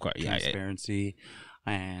 accountability, of course, transparency,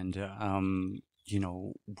 and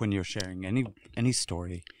when you're sharing any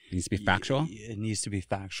story, it needs to be factual. It needs to be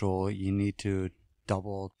factual. You need to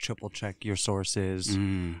double, triple check your sources,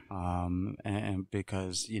 and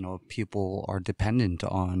because people are dependent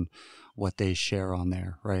on what they share on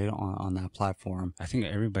there, right, on that platform. I think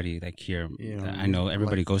everybody like here, I know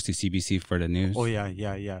everybody goes to CBC for the news. Oh yeah,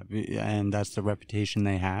 and that's the reputation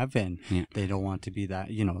they have, and they don't want to be that,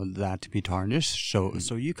 that to be tarnished.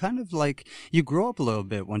 So you kind of like, you grow up a little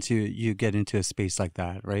bit once you get into a space like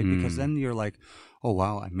that, right? Because then you're like, oh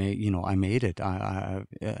wow, I made it.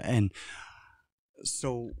 And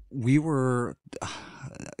so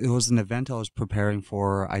it was an event I was preparing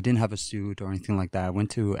for. I didn't have a suit or anything like that. I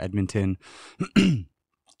went to Edmonton,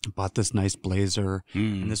 bought this nice blazer,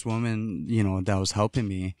 and this woman, that was helping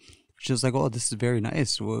me, she was like, oh, this is very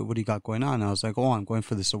nice. What do you got going on? And I was like, oh, I'm going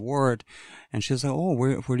for this award. And she was like, oh,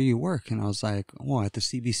 where do you work? And I was like, oh, at the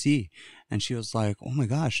CBC. And she was like, oh my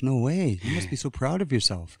gosh, no way. You must be so proud of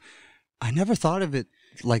yourself. I never thought of it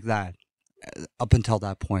like that. Up until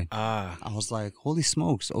that point, I was like, holy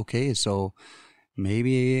smokes, okay, so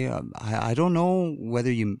maybe I don't know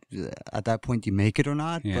whether you at that point you make it or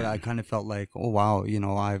not, but I kind of felt like, oh wow,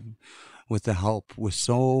 I've, with the help with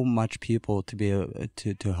so much people to be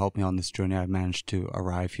to help me on this journey, I've managed to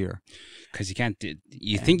arrive here. Because you can't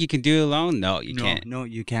think you can do it alone? No, you can't. No,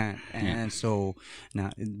 you can't. And so now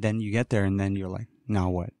then you get there, and then you're like, now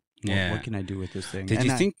what? What can I do with this thing? Did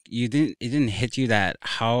you think it didn't hit you that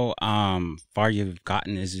how far you've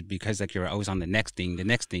gotten is because like you're always on the next thing.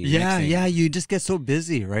 Yeah, you just get so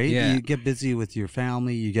busy, right? Yeah. You get busy with your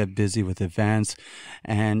family, you get busy with events,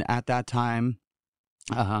 and at that time,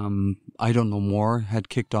 I Don't Know More had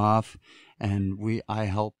kicked off, and I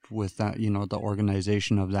helped with that, the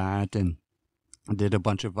organization of that, and did a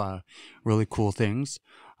bunch of really cool things,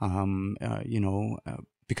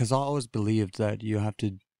 because I always believed that you have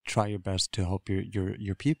to try your best to help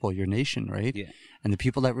your people, your nation, right? Yeah. And the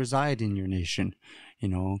people that reside in your nation,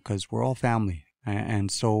 because we're all family. And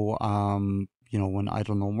so, when I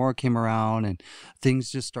Don't Know More came around and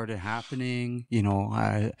things just started happening,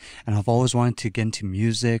 I've always wanted to get into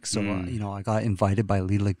music. So, I got invited by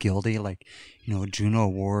Leela Gilday, like, Juno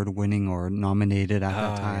Award winning or nominated at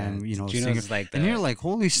that time, Juno's like that. And you're like,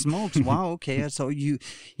 holy smokes, wow, okay. So you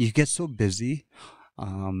get so busy.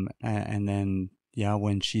 And then,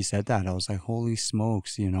 when she said that, I was like, holy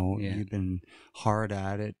smokes, you've been hard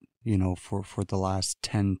at it, for the last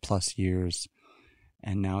 10 plus years.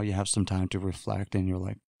 And now you have some time to reflect, and you're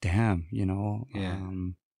like, damn,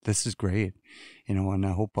 this is great, and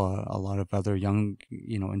I hope a lot of other young,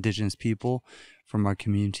 indigenous people from our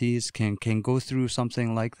communities can go through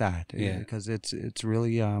something like that. Because it's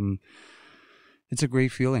really, it's a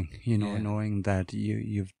great feeling, knowing that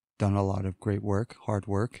you've done a lot of great work, hard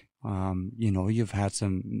work. You've had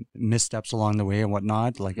some missteps along the way and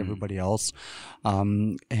whatnot, like everybody else,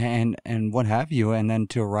 and what have you, and then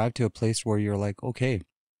to arrive to a place where you're like, okay,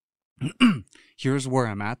 Here's where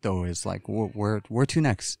I'm at though, is like where to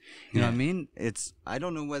next? You know what I mean? I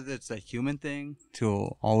don't know whether it's a human thing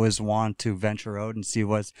to always want to venture out and see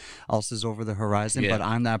what else is over the horizon, but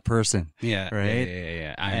I'm that person. Right?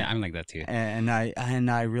 Yeah. I'm like that too. And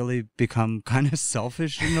I really become kind of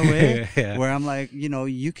selfish in a way where I'm like, you know,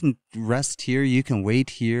 you can rest here, you can wait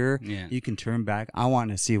here, you can turn back. I want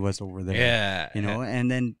to see what's over there. You know, and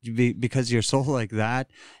then because you're so like that,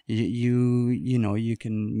 you know, you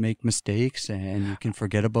can make mistakes and you can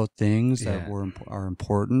forget about things that are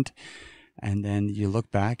important. And then you look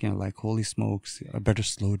back and you're like, holy smokes, I better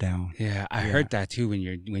slow down. Yeah, I heard that too. When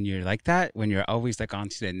you're like that, when you're always like on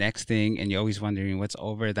to the next thing and you're always wondering what's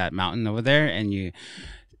over that mountain over there, and you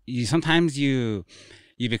sometimes you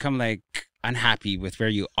become like unhappy with where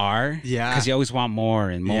you are. Because you always want more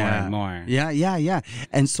and more and more. Yeah.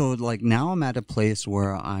 And so like now I'm at a place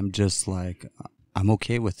where I'm just like, I'm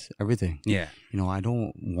okay with everything. Yeah. You know, I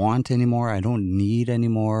don't want anymore. I don't need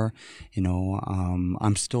anymore. You know,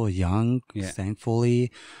 I'm still young,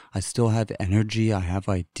 thankfully. I still have energy. I have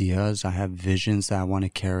ideas. I have visions that I want to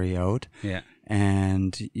carry out. Yeah.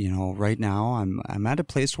 And, you know, right now I'm at a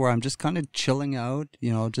place where I'm just kind of chilling out,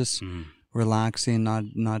 you know, just relaxing,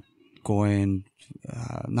 not going,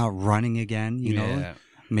 not running again, you know.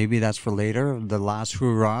 Maybe that's for later, the last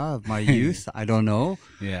hurrah of my youth. I don't know.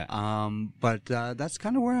 But that's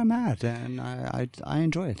kind of where I'm at, and I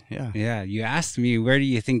enjoy it. Yeah. You asked me, where do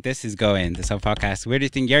you think this is going, this whole podcast? Where do you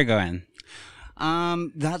think you're going?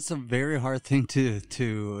 That's a very hard thing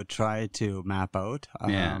to try to map out.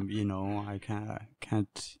 You know, I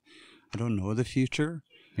can't. I don't know the future.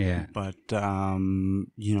 Yeah. But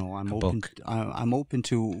you know, I'm open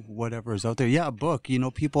to whatever is out there. Yeah, a book. You know,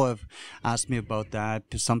 people have asked me about that.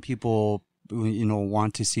 Some people, you know,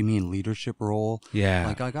 want to see me in leadership role. Yeah.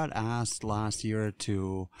 Like I got asked last year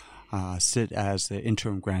to sit as the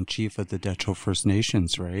interim Grand Chief of the Detroit First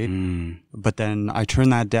Nations, right? But then I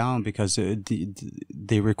turned that down because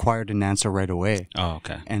they required an answer right away. Oh,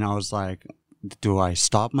 okay. And I was like, do I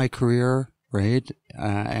stop my career? Right?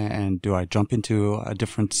 And do I jump into a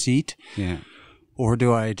different seat? Yeah. Or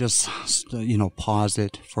do I just, you know, pause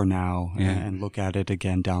it for now and look at it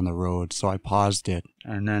again down the road? So I paused it.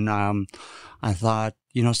 And then I thought,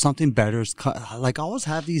 you know, something better is, like I always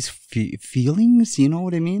have these feelings, you know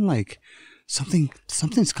what I mean? Like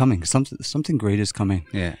something's coming, something great is coming.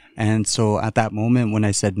 Yeah. And so at that moment when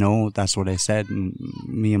I said no, that's what I said. And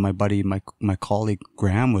me and my buddy, my colleague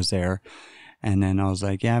Graham was there. And then I was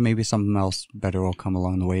like, yeah, maybe something else better will come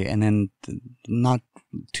along the way. And then not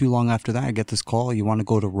too long after that, I get this call. You want to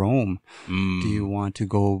go to Rome? Do you want to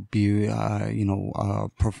go be, you know,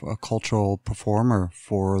 a cultural performer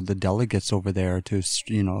for the delegates over there to,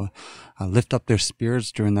 you know, lift up their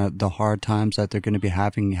spirits during the hard times that they're going to be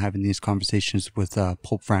having these conversations with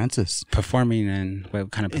Pope Francis? Performing in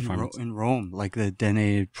what kind of performance? In Rome, like the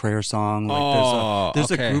Dene prayer song. Like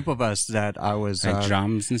there's a group of us that I was like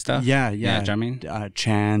drums and stuff. Yeah, drumming,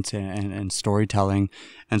 chant and storytelling,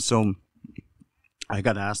 and so I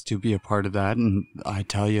got asked to be a part of that, and I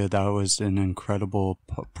tell you, that was an incredible,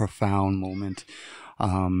 profound moment.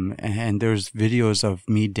 And there's videos of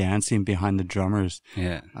me dancing behind the drummers,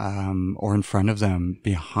 or in front of them,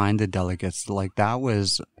 behind the delegates. Like that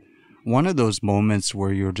was one of those moments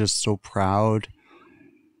where you're just so proud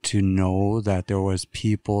to know that there was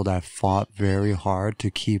people that fought very hard to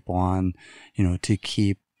keep on, you know, to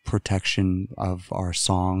keep protection of our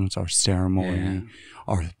songs, our ceremony,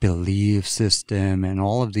 our belief system, and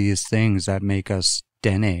all of these things that make us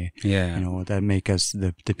Dene, you know, that make us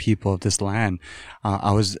the people of this land.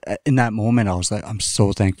 I was in that moment, I was like, I'm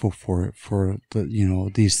so thankful for the, you know,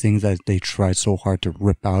 these things that they tried so hard to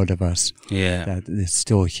rip out of us. That it's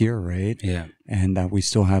still here, right? And that we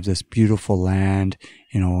still have this beautiful land,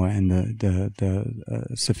 you know, and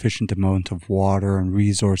the sufficient amount of water and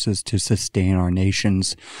resources to sustain our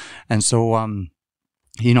nations. And so,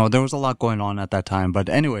 you know, there was a lot going on at that time. But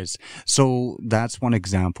anyways, so that's one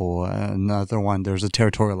example. Another one, there's a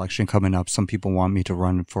territorial election coming up. Some people want me to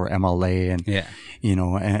run for MLA and, you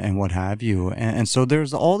know, and what have you. And so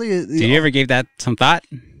there's all the... Did you ever give that some thought?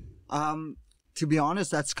 To be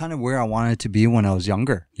honest, that's kind of where I wanted to be when I was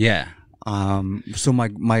younger. So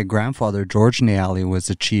my grandfather, George Nayally, was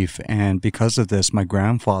the chief, and because of this, my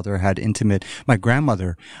grandfather had my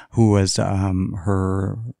grandmother, who was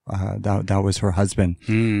that was her husband.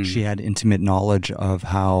 She had intimate knowledge of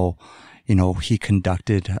how, you know, he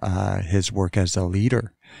conducted his work as a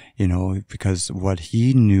leader, you know, because what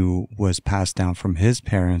he knew was passed down from his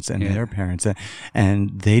parents and their parents,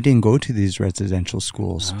 and they didn't go to these residential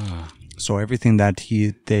schools. So everything that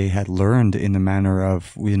they had learned in the manner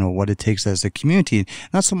of, what it takes as a community,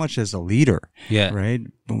 not so much as a leader, right?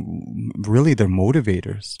 Really, they're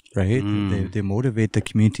motivators, right? They motivate the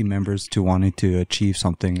community members to wanting to achieve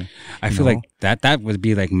something. I feel like that would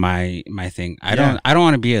be like my thing. I don't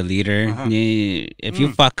want to be a leader. If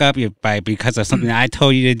you fuck up because of something I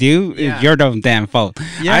told you to do, it's your damn fault.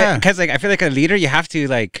 Because I feel like a leader, you have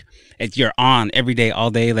to you're on every day, all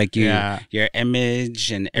day, your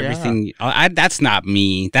image and everything. That's not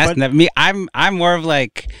me. That's not me. I'm more of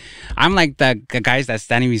I'm like the guys that's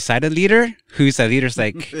standing beside a leader, who's a leader's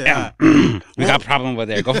we got a problem with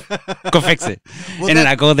there. Go fix it. And then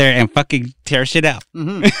I go there and fucking tear shit out.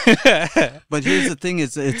 But here's the thing: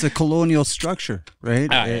 it's a colonial structure, right?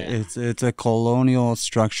 It's a colonial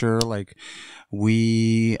structure. Like,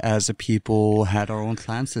 we as a people had our own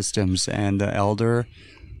clan systems, and the elder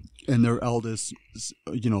and their eldest,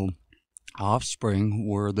 offspring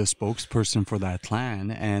were the spokesperson for that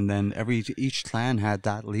clan, and then each clan had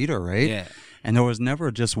that leader, right? Yeah. And there was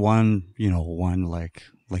never just one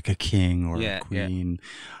like a king or a queen.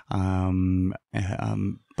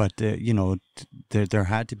 But there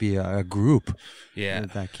had to be a group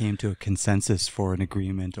that came to a consensus for an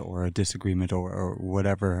agreement or a disagreement or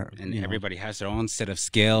whatever. And everybody has their own set of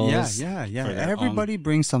skills. Yeah. Everybody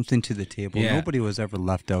brings something to the table. Nobody was ever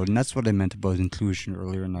left out. And that's what I meant about inclusion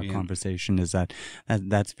earlier in our conversation, is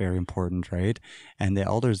that's very important, right? And the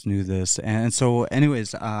elders knew this. And so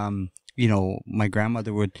anyways, my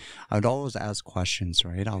grandmother I would always ask questions,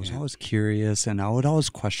 right? I was always curious, and I would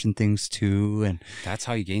always question things too. And that's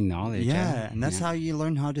how you gain knowledge. And that's how you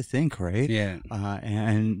learn how to think, right?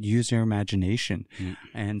 And use your imagination.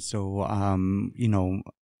 And so,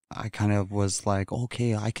 I kind of was like,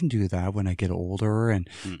 okay, I can do that when I get older. And,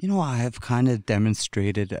 I have kind of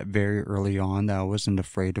demonstrated very early on that I wasn't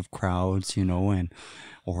afraid of crowds,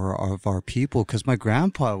 or of our people, because my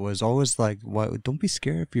grandpa was always like, don't be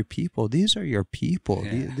scared of your people. These are your people.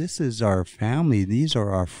 This is our family. These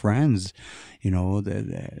are our friends.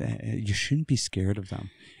 You shouldn't be scared of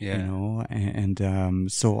them.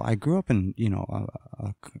 And so I grew up in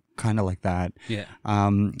kind of like that.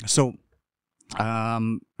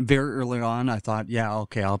 Very early on, I thought,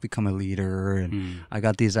 okay, I'll become a leader, and I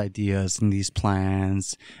got these ideas and these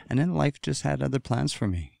plans, and then life just had other plans for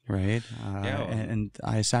me, right? And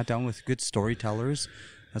I sat down with good storytellers.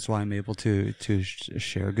 That's why I'm able to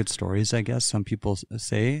share good stories, I guess some people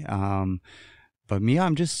say. But me,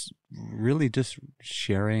 I'm just really just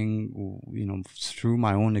sharing, through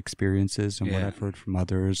my own experiences and what I've heard from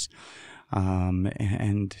others.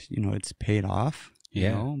 And it's paid off,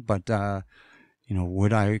 but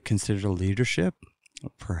would I consider leadership?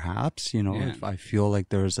 Perhaps, if I feel like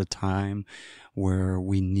there's a time where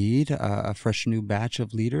we need a fresh new batch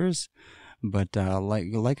of leaders. But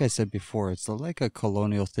like I said before, it's like a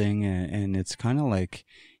colonial thing, and it's kind of like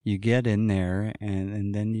you get in there,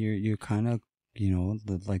 and then you kind of, you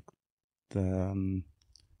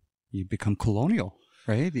become colonial,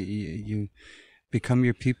 right? You become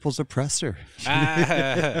your people's oppressor.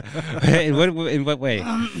 In what way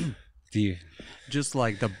do you? Just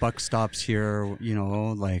like the buck stops here, when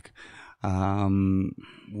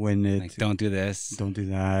it don't do this, don't do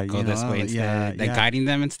that, go this way instead, guiding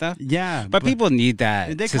them and stuff. Yeah, but people need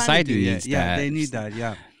that. Society needs that. Yeah, they need that.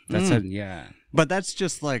 Yeah, that's But that's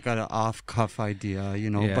just like an off-cuff idea,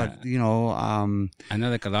 But I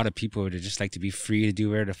know a lot of people would just like to be free to do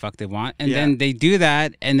whatever the fuck they want, and then they do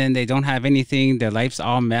that, and then they don't have anything. Their life's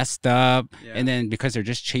all messed up, and then because they're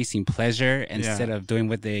just chasing pleasure instead of doing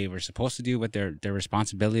what they were supposed to do with their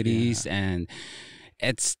responsibilities, and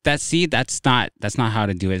that's not how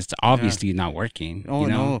to do it. It's obviously not working.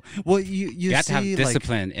 No. Well, you have to have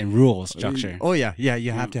discipline and rule structure.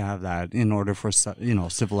 You have to have that in order for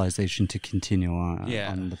civilization to continue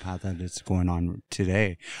on the path that it's going on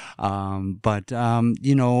today. But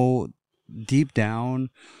deep down,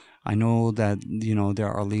 I know that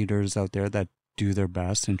there are leaders out there that do their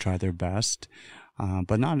best and try their best,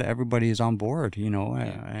 but not everybody is on board.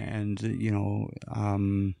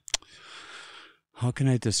 How can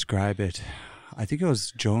I describe it? I think it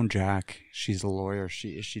was Joan Jack. She's a lawyer.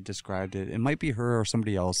 She described it. It might be her or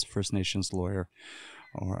somebody else, First Nations lawyer,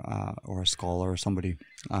 or a scholar or somebody.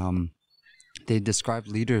 They described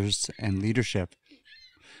leaders and leadership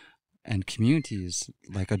and communities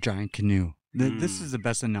like a giant canoe. This is the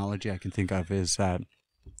best analogy I can think of, is that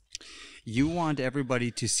you want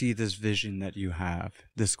everybody to see this vision that you have,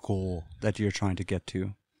 this goal that you're trying to get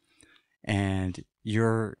to, and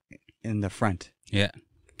you're in the front.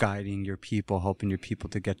 Guiding your people, helping your people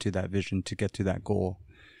to get to that vision, to get to that goal.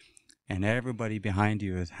 and everybody behind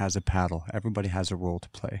you has a paddle. Everybody has a role to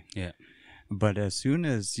play. Yeah. But as soon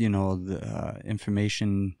as, the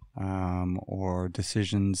information or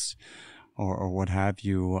decisions or what have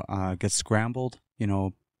you get scrambled,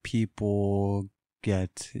 people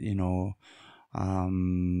get,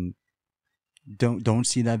 don't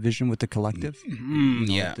see that vision with the collective.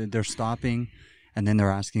 They're stopping, and then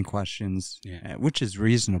they're asking questions, which is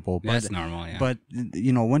reasonable. But, that's normal. Yeah. But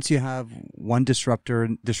once you have one disruptor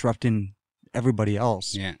disrupting everybody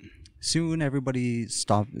else, soon everybody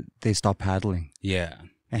stop paddling. Yeah.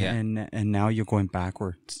 And now you're going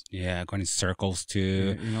backwards. Yeah, going in circles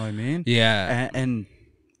too. You know what I mean? Yeah. And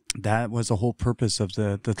that was the whole purpose of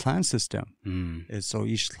the clan system. Is so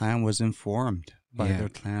each clan was informed by their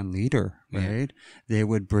clan leader, right? They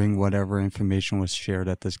would bring whatever information was shared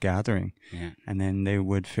at this gathering, and then they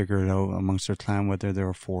would figure it out amongst their clan whether they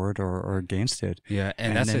were for it or against it. Yeah,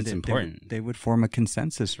 and that's what's important. They would form a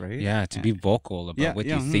consensus, right? Yeah, to be vocal about what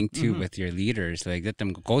you think too with your leaders. Like let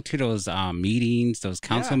them go to those meetings, those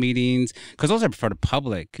council meetings, because those are for the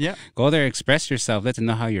public. Yeah, go there, express yourself, let them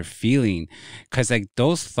know how you're feeling, because like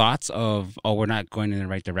those thoughts of we're not going in the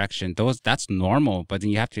right direction, that's normal. But then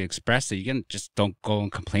you have to express it. You can just don't go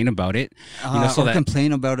and complain about it. Or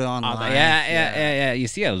complain about it online. Yeah. You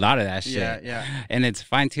see a lot of that shit. Yeah. And it's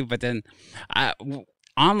fine too. But then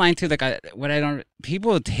online too, like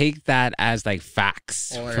people take that as like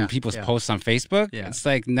facts from people's posts on Facebook. Yeah. It's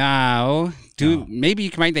like, maybe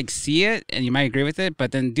you might like see it and you might agree with it,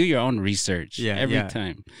 but then do your own research every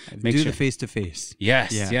time. Do the face to face.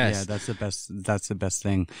 Yes. Yeah, that's the best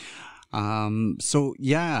thing.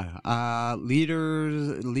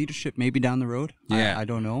 Leadership maybe down the road. I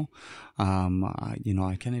don't know.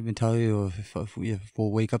 I can't even tell you if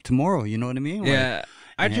we'll wake up tomorrow. You know what I mean? Yeah.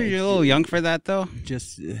 Aren't you a little young for that though?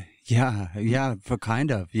 Just for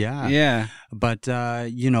kind of. But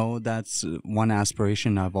that's one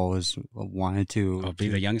aspiration I've always wanted to. Be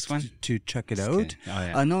the youngest one? To check it out.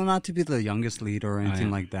 No, not to be the youngest leader or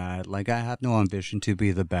anything like that. Like I have no ambition to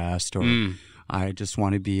be the best or. I just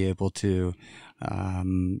want to be able to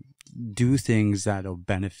do things that'll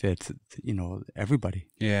benefit, everybody.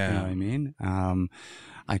 Yeah. You know what I mean?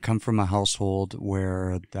 I come from a household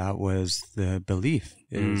where that was the belief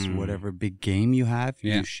is whatever big game you have,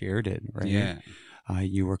 you shared it, right? Yeah.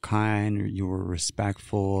 You were kind, you were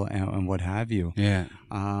respectful, and what have you. Yeah.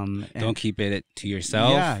 Don't keep it to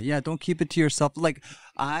yourself. Yeah. Don't keep it to yourself. Like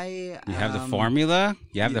you have the formula.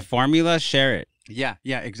 You have the formula. Share it. Yeah,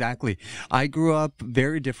 exactly. I grew up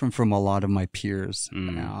very different from a lot of my peers.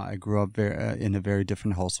 I grew up in a very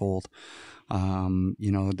different household. For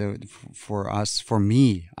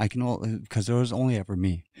me, I can because there was only ever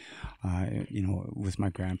me, with my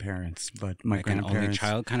grandparents. But my grandparents, an only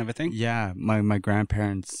child kind of a thing. Yeah, my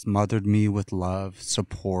grandparents mothered me with love,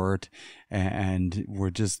 support, and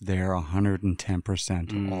were just there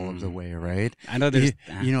 110% all of the way. Right. I know there's,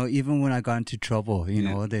 even when I got into trouble,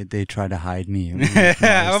 they try to hide me. Me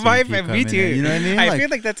too. You know what I mean? I feel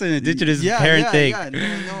like that's an indigenous parent thing.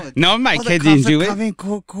 No, my kids didn't do it.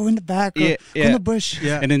 Go in the back. Go in the bush.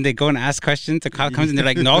 Yeah. And then they go and ask questions. The cop comes and they're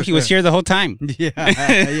like, "No, he was here the whole time."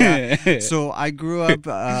 Yeah. So I grew up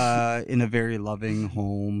in a very loving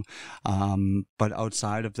home, but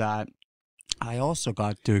outside of that, I also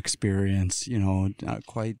got to experience,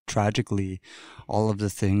 quite tragically, all of the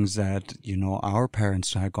things that, our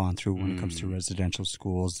parents had gone through when it comes to residential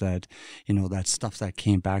schools, that, that stuff that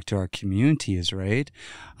came back to our communities, right?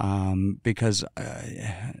 Because,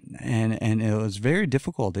 and it was very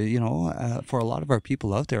difficult, for a lot of our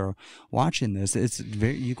people out there watching this.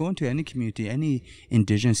 You go into any community, any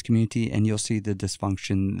indigenous community, and you'll see the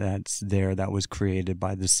dysfunction that's there that was created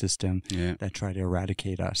by the system that tried to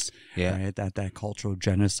eradicate us, right? That cultural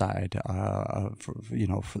genocide,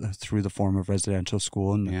 through the form of residential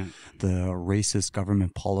school and the racist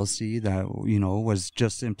government policy that was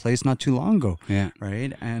just in place not too long ago. Yeah.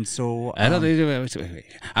 Right. And so I don't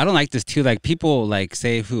like this too. Like people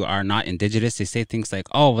say who are not indigenous, they say things like,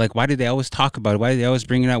 "Oh, like why do they always talk about it? Why do they always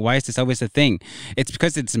bring it up? Why is this always a thing?" It's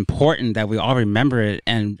because it's important that we all remember it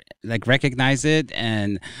and recognize it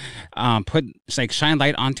and shine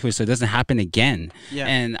light onto it so it doesn't happen again. Yeah.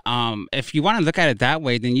 And if you want to look at it that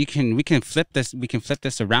way, then we can flip this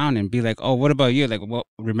around and be like, "Oh, what about you? Like, what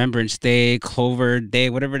Remembrance Day, Clover Day,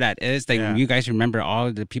 whatever that is. When you guys remember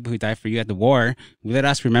all the people who died for you at the war, let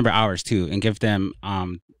us remember ours too and give them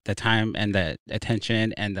the time and the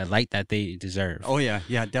attention and the light that they deserve." Oh yeah,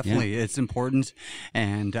 definitely. Yeah. It's important.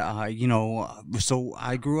 And so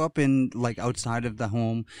I grew up in outside of the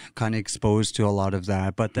home, kind of exposed to a lot of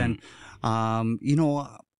that. But then I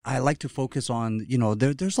like to focus on,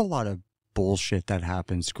 there's a lot of bullshit that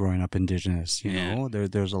happens growing up indigenous. You know,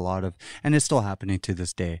 there's a lot of, and it's still happening to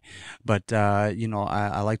this day. But you know,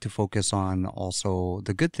 I like to focus on also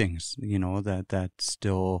the good things. You know, that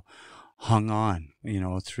still hung on. You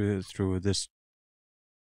know, through this.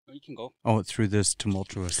 You can go. Oh, through this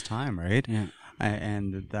tumultuous time, right? Yeah.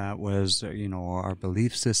 And that was, you know, our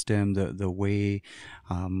belief system, the way,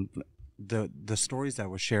 the stories that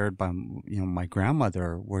were shared by, you know, my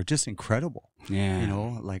grandmother were just incredible. Yeah. You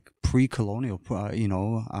know, like pre-colonial, you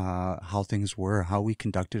know, how things were, how we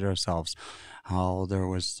conducted ourselves, how there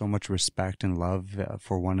was so much respect and love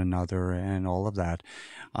for one another and all of that.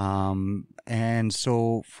 And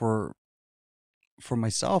so for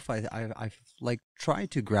myself, I like try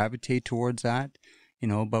to gravitate towards that, you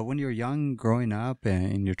know, but when you're young growing up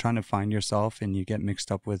and you're trying to find yourself and you get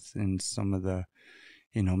mixed up with in some of the,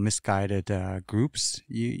 you know, misguided groups,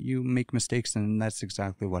 you make mistakes, and that's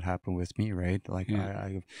exactly what happened with me, right? Like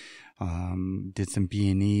I did some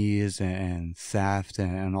B&Es and theft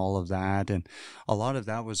and all of that, and a lot of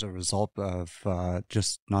that was a result of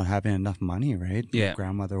just not having enough money, right? Yeah. My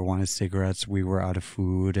grandmother wanted cigarettes, we were out of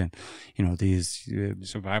food, and you know, these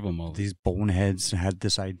survival mode. These boneheads had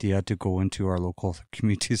this idea to go into our local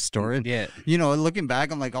community store, and you know, looking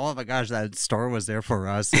back, I'm like, oh my gosh, that store was there for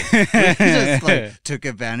us. We just like took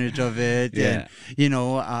advantage of it, and you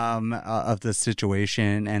know, of the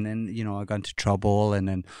situation, and then you know, I got into trouble, and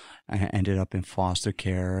then I ended up in foster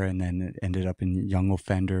care, and then ended up in young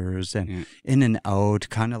offenders, and in and out,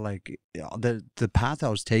 kind of like the path I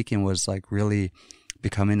was taking was like really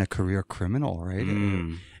becoming a career criminal, right?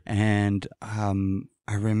 And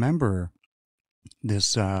I remember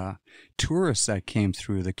this tourist that came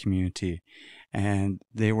through the community, and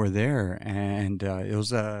they were there, and it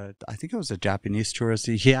was I think it was a Japanese tourist.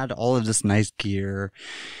 He had all of this nice gear,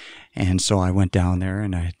 and so I went down there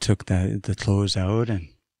and I took the clothes out, and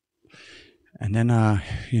then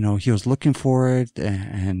you know, he was looking for it,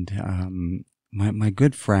 and my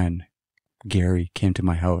good friend Gary came to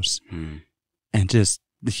my house, and just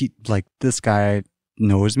he like, this guy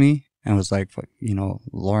knows me. And was like, you know,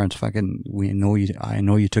 Lawrence, fucking, we know you. I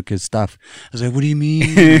know you took his stuff. I was like, what do you mean?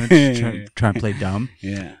 You know, try and play dumb.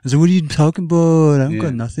 I was like, what are you talking about? I don't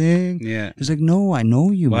got nothing. He's like, no, I know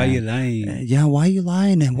you. Why man. are you lying? Yeah, why are you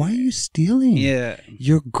lying? And why are you stealing?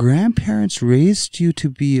 Your grandparents raised you to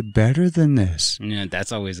be better than this. Yeah,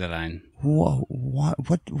 that's always a line. What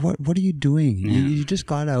are you doing? You just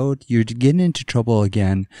got out. You're getting into trouble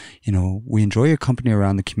again. You know, we enjoy your company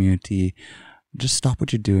around the community. Just stop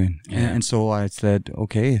what you're doing. And so I said,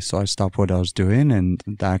 okay. So I stopped what I was doing, and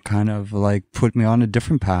that kind of like put me on a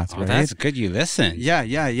different path, right? That's good. You listen. Yeah.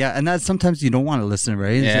 And that sometimes you don't want to listen,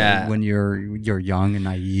 right? So when you're young and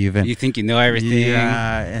naive, and you think you know everything.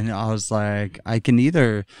 Yeah. And I was like, I can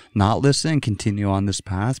either not listen and continue on this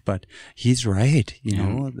path, but he's right. You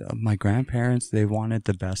know, my grandparents, they wanted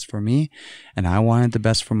the best for me, and I wanted the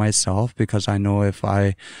best for myself, because I know if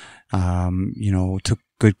I, you know, took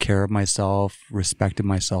good care of myself, respected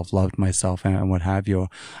myself, loved myself, and what have you,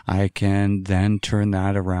 I can then turn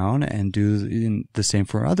that around and do the same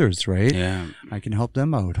for others, right? I can help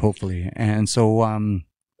them out, hopefully. And so,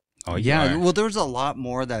 well, there's a lot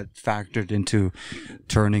more that factored into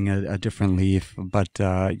turning a different leaf, but,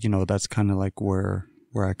 you know, that's kind of like where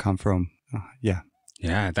I come from. Yeah,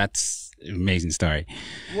 that's an amazing story.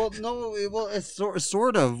 Well, no, it's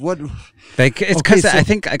sort of what. Like, it's because I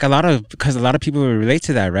think like a lot of people relate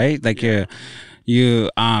to that, right? Like you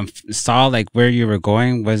saw like where you were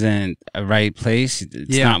going wasn't a right place.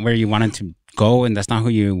 It's not where you wanted to go, and that's not who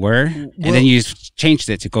you were, and then you changed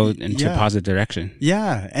it to go into a positive direction.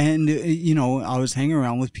 And you know, I was hanging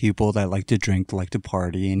around with people that like to drink, like to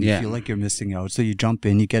party, and you feel like you're missing out, so you jump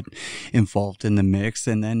in, you get involved in the mix,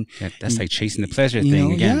 and then that's like chasing the pleasure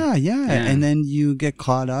thing again. And then you get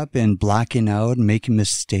caught up in blacking out and making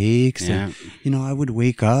mistakes. And, you know, I would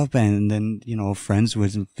wake up, and then, you know, friends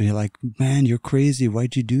would be like, man, you're crazy,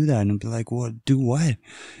 why'd you do that? And I'd be like, well, do what?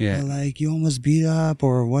 Like, you almost beat up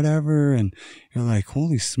or whatever, and you're like,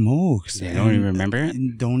 holy smokes. Don't even remember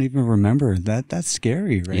it? Don't even remember. That's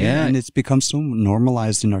scary, right? And it's become so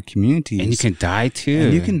normalized in our communities. And you can die too.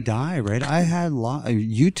 And you can die, right? I had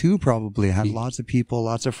you too probably had lots of people,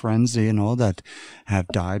 lots of friends, you know, that have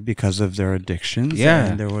died because of their addictions.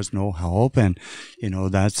 And there was no help. And, you know,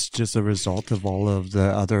 that's just a result of all of the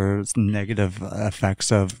other negative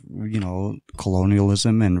effects of, you know,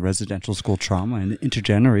 colonialism and residential school trauma and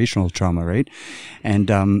intergenerational trauma, right? And,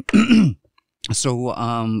 so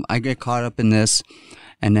I get caught up in this,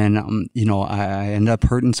 And then, I ended up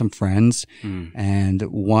hurting some friends. And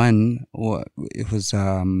one, it was,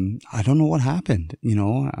 I don't know what happened.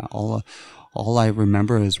 All I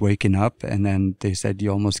remember is waking up, and then they said,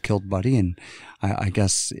 you almost killed Buddy. And I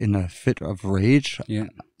guess in a fit of rage,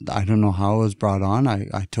 I don't know how it was brought on.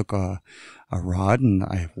 I took a rod and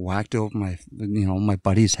I whacked it over my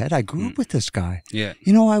buddy's head. I grew up with this guy. Yeah.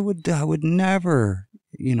 I would never,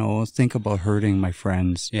 think about hurting my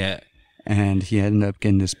friends. Yeah. And he ended up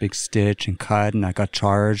getting this big stitch and cut, and I got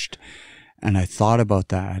charged. And I thought about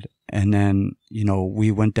that. And then,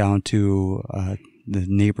 we went down to the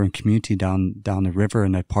neighboring community down the river,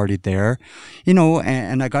 and I partied there,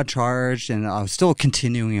 and I got charged, and I was still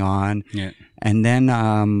continuing on. Yeah. And then,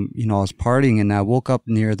 I was partying, and I woke up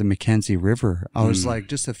near the Mackenzie River. I was like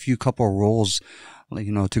just a few couple of rolls,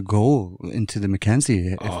 to go into the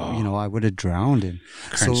Mackenzie. If, I would have drowned. And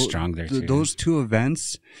so strong there too. Those two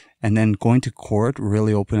events, and then going to court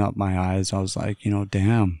really opened up my eyes. I was like,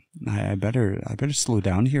 damn, I better slow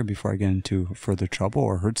down here before I get into further trouble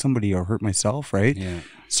or hurt somebody or hurt myself, right? Yeah.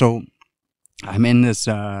 So I'm in this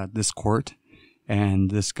court,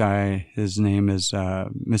 and this guy, his name is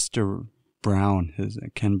Mr. Brown,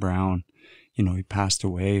 Ken Brown. He passed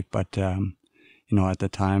away, but at the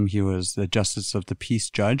time he was the justice of the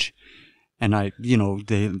peace judge, and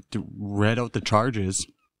they read out the charges.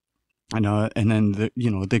 And then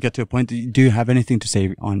they get to a point. Do you have anything to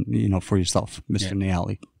say on for yourself, Mr.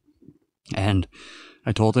 Nayally? And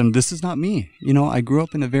I told him, this is not me. I grew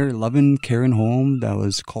up in a very loving, caring home that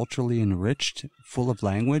was culturally enriched, full of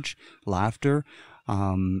language, laughter.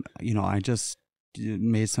 I just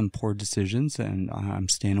made some poor decisions, and I'm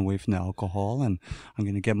staying away from the alcohol, and I'm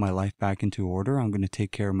going to get my life back into order. I'm going to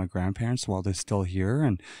take care of my grandparents while they're still here,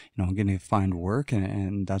 and I'm going to find work,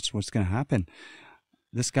 and that's what's going to happen.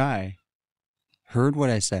 This guy heard what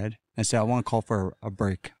I said and said, I want to call for a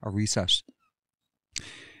break, a recess.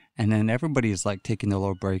 And then everybody is like taking their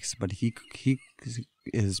little breaks, but he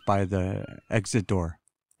is by the exit door,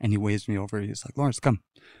 and he waves me over. He's like, Lawrence, come.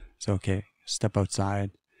 So, okay, step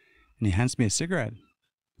outside, and he hands me a cigarette.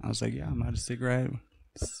 I was like, yeah, I'm out of cigarette,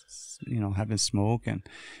 having smoke. And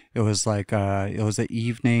it was like, it was the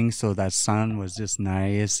evening, so that sun was just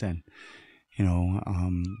nice. And,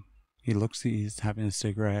 he's having a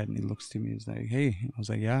cigarette, and he looks to me, he's like, hey. I was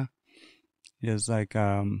like, yeah. He was like,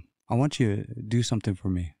 I want you to do something for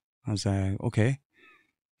me. I was like, okay.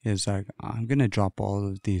 He was like, I'm going to drop all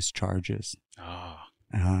of these charges.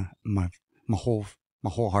 My whole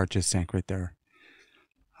heart just sank right there.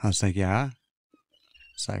 I was like, yeah.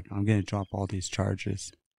 It's like, I'm going to drop all these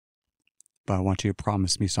charges, but I want you to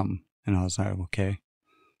promise me something. And I was like, okay.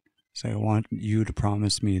 So I want you to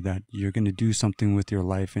promise me that you're going to do something with your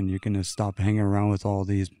life, and you're going to stop hanging around with all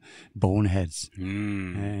these boneheads.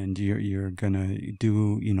 And you're going to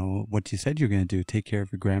do, what you said you're going to do, take care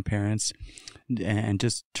of your grandparents and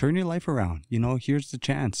just turn your life around. Here's the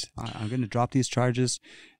chance. I'm going to drop these charges.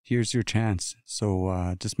 Here's your chance.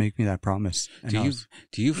 So just make me that promise. And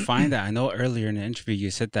do you find that, I know earlier in the interview you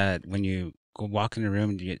said that when you go walk in the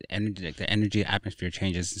room, the energy atmosphere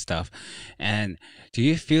changes and stuff. And do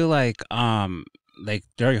you feel like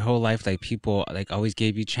during your whole life, like people like always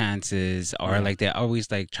gave you chances, or like they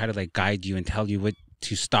always like try to like guide you and tell you what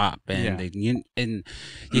to stop, and you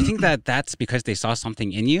think that that's because they saw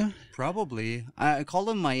something in you? Probably. I call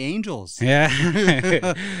them my angels. Yeah.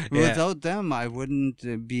 Without them, I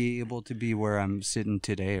wouldn't be able to be where I'm sitting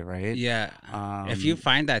today, right? Yeah. If you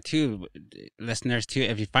find that too, listeners too,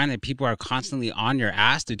 if you find that people are constantly on your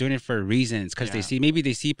ass, they're doing it for reasons, because they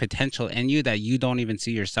see potential in you that you don't even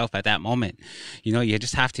see yourself at that moment. You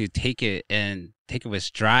just have to take it with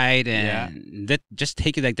stride, and just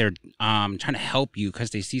take it like they're trying to help you because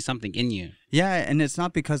they see something in you. Yeah, and it's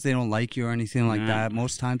not because they don't like you or anything like that.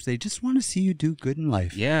 Most times they just want to see you do good in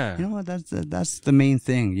life. Yeah. That's the main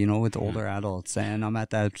thing, with older adults. And I'm at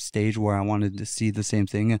that stage where I wanted to see the same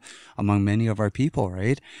thing among many of our people,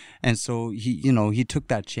 right? And so he took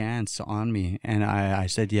that chance on me, and I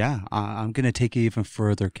said, yeah, I'm going to take it even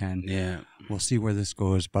further, Ken. Yeah. We'll see where this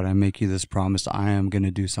goes, but I make you this promise. I am going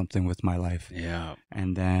to do something with my life. Yeah.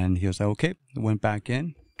 And then he was like, okay, went back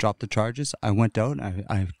in, dropped the charges. I went out.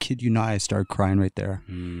 I kid you not, I started crying right there.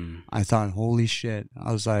 I thought, holy shit.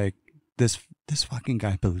 I was like, this fucking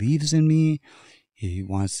guy believes in me. he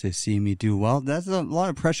wants to see me do well. That's a lot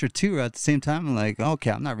of pressure too. At the same time, I'm like,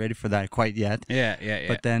 okay, I'm not ready for that quite yet. Yeah.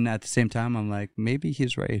 But then at the same time, I'm like, maybe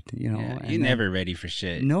he's right. You know, yeah, you're never ready for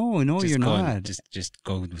shit. No, you're not. Just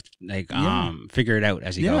go with, like, figure it out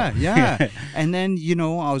as you go. Yeah. And then, you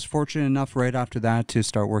know, I was fortunate enough right after that to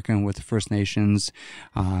start working with the First Nations,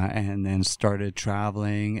 and then started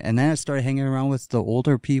traveling, and then I started hanging around with the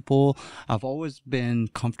older people. I've always been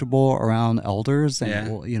comfortable around elders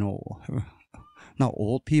and, you know, not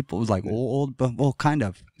old people, like old, but well, kind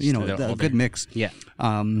of, you know, a good mix. Yeah.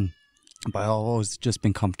 But I've always just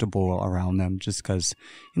been comfortable around them just because,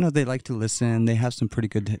 you know, they like to listen. They have some pretty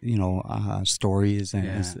good, you know, stories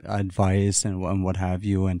and advice and what have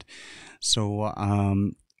you. And so,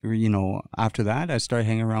 you know, after that, I started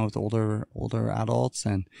hanging around with older adults,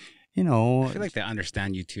 and, you know, I feel like they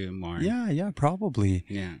understand you too more. Yeah, probably.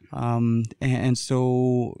 Yeah. And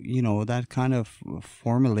so, you know, that kind of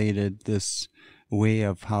formulated this way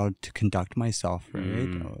of how to conduct myself,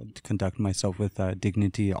 right? To conduct myself with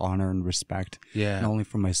dignity, honor, and respect. Yeah. Not only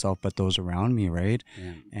for myself, but those around me, right?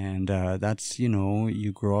 Yeah. And that's, you know,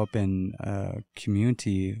 you grow up in a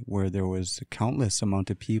community where there was a countless amount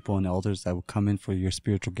of people and elders that would come in for your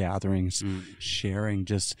spiritual gatherings, sharing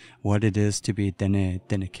just what it is to be Dene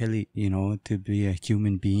Kelly, you know, to be a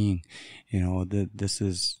human being. You know, this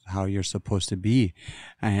is how you're supposed to be.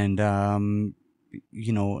 And,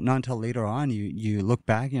 you know, not until later on you look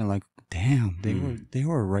back and you're like, damn, they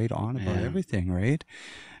were right on about everything, right?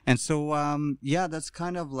 And so that's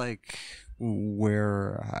kind of like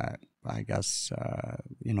where I guess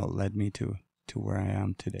you know, led me to where I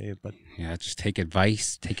am today. But yeah, just take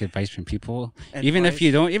advice from people, even if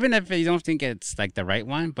you don't think it's like the right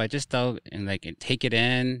one, but just take it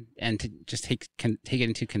in and just take it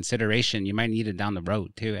into consideration. You might need it down the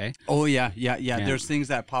road too, eh? Oh yeah. There's things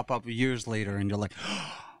that pop up years later and you're like,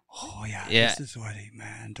 oh yeah, this is what he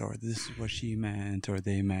meant, or this is what she meant, or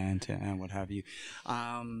they meant, and what have you.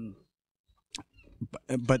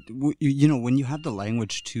 But you know, when you have the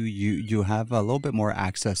language too, you have a little bit more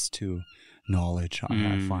access to knowledge.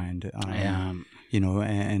 I find, you know,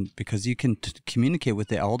 and because you can communicate with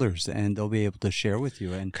the elders, and they'll be able to share with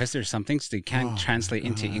you, and because there's some things they can't translate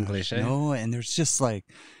into English. Eh? No, and there's just like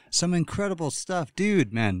some incredible stuff,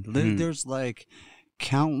 dude. Man, there's like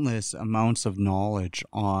countless amounts of knowledge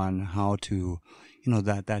on how to, you know,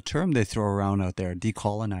 that term they throw around out there,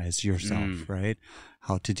 decolonize yourself, right?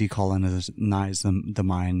 How to decolonize the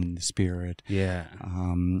mind and the spirit. Yeah.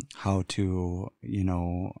 How to, you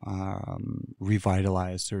know,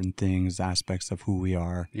 revitalize certain things, aspects of who we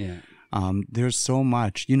are. Yeah. There's so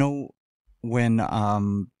much. You know, when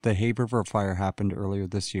the Hay River fire happened earlier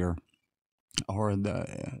this year,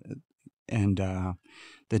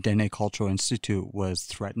 the Dene Cultural Institute was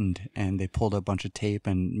threatened, and they pulled a bunch of tape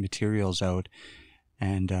and materials out.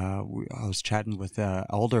 And I was chatting with an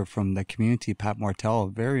elder from the community, Pat Martel,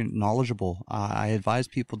 very knowledgeable. I advise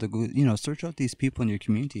people to go, you know, search out these people in your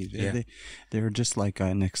community. They're just like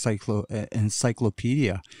an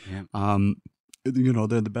encyclopedia. Yeah. You know,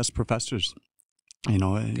 they're the best professors. You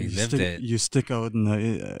know, you stick out in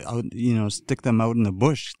the, stick them out in the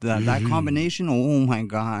bush. That combination, oh my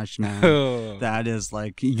gosh, man, that is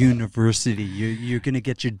like university. You're gonna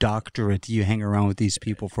get your doctorate. You hang around with these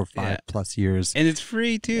people for 5+ years, and it's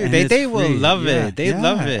free too. They will love it. They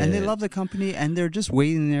love it, and they love the company, and they're just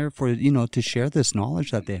waiting there for, you know, to share this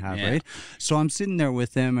knowledge that they have, right? So I'm sitting there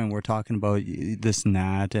with them, and we're talking about this and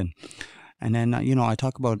that, and then, you know, I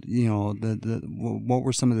talk about, you know, what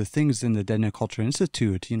were some of the things in the Dene Culture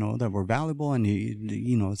Institute, you know, that were valuable. And he,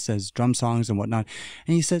 you know, it says drum songs and whatnot.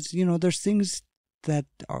 And he says, you know, there's things that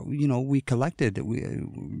are, you know, we collected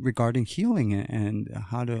regarding healing and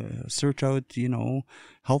how to search out, you know,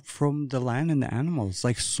 help from the land and the animals,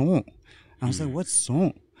 like son. I was like, what's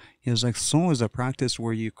son? He was like, son is a practice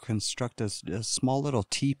where you construct a small little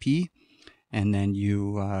teepee. And then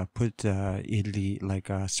you put idli,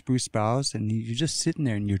 like spruce boughs, and you're just sitting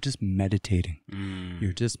there and you're just meditating.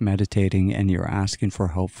 You're just meditating, and you're asking for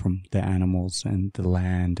help from the animals and the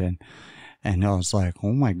land. And I was like,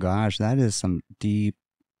 oh my gosh, that is some deep,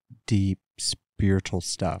 deep spiritual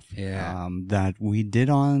stuff that we did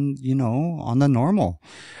on, you know, on the normal,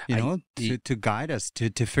 you know, to guide us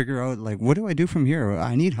to figure out, like, what do I do from here?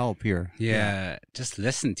 I need help here. Yeah. Just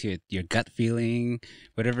listen to it, your gut feeling,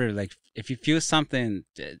 whatever. Like, if you feel something,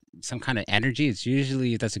 some kind of energy,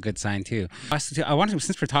 that's a good sign too. I wanted to,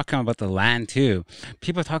 since we're talking about the land too,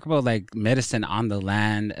 people talk about like medicine on the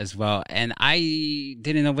land as well. And I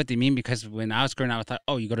didn't know what they mean, because when I was growing up, I thought,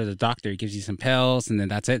 oh, you go to the doctor, he gives you some pills and then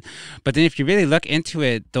that's it. But then if you really look into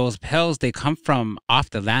it, those pills, they come from off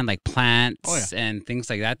the land, like plants and things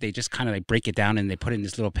like that. They just kind of like break it down and they put it in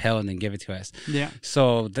this little pill and then give it to us. Yeah.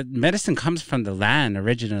 So the medicine comes from the land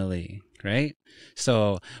originally, right?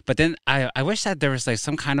 So, but then I wish that there was like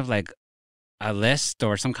some kind of like a list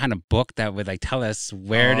or some kind of book that would like tell us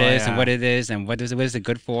where it is and what it is and what is it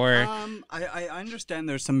good for. I understand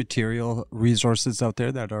there's some material resources out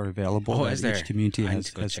there that are available that each community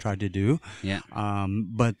has tried to do. Yeah.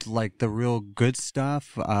 But like the real good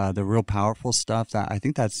stuff, the real powerful stuff, that I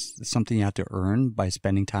think that's something you have to earn by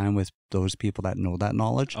spending time with those people that know that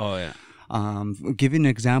knowledge. Oh yeah. Give you an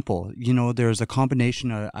example. You know, there's a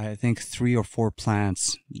combination of, I think, 3 or 4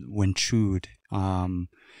 plants when chewed.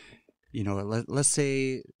 You know, let's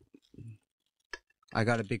say I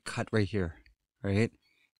got a big cut right here, right?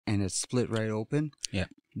 And it's split right open. Yeah.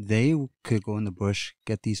 They could go in the bush,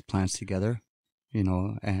 get these plants together, you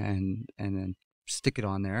know, and then stick it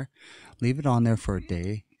on there, leave it on there for a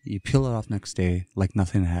day. You peel it off next day like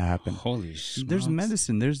nothing had happened. Holy smokes. There's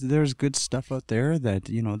medicine. There's good stuff out there that,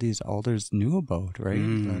 you know, these elders knew about,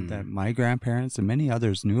 right? That my grandparents and many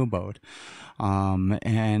others knew about.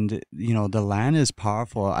 And, you know, the land is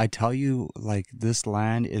powerful. I tell you, like, this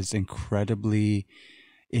land is incredibly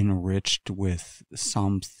enriched with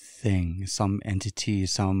something, some entity,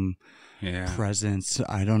 some presence.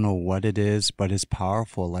 I don't know what it is, but it's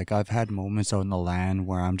powerful. Like, I've had moments out in the land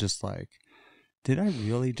where I'm just like, did I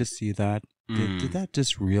really just see that? Did that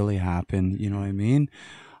just really happen? You know what I mean?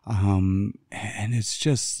 And it's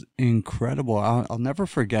just incredible. I'll never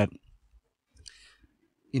forget,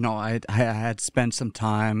 you know, I had spent some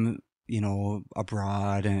time, you know,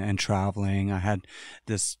 abroad and traveling. I had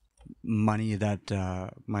this money that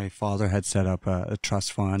my father had set up a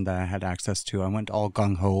trust fund that I had access to. I went all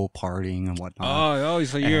gung-ho partying and whatnot. Oh,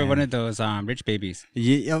 so you're one of those rich babies.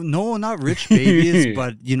 Yeah, no, not rich babies,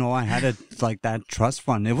 but you know, I had like that trust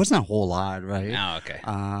fund. It wasn't a whole lot, right? Oh, okay.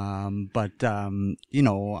 But you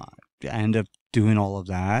know, I ended up doing all of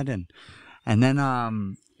that, and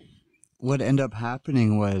then what ended up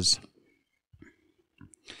happening was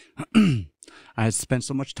I had spent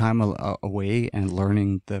so much time away and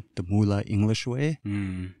learning the Mula English way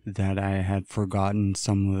that I had forgotten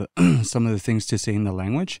some of the things to say in the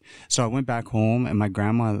language. So I went back home, and my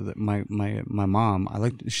grandma, my mom,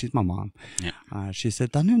 she's my mom. Yeah. She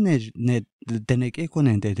said, right?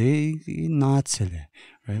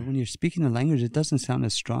 When you're speaking the language, it doesn't sound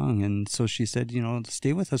as strong. And so she said, you know,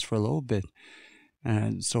 stay with us for a little bit.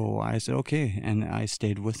 And so I said, okay. And I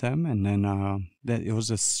stayed with them. And then that it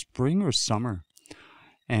was a spring or summer.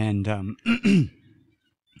 And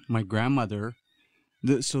my grandmother,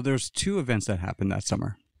 so there's 2 events that happened that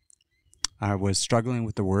summer. I was struggling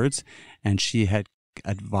with the words, and she had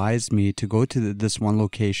advised me to go to this one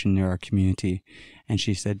location near our community. And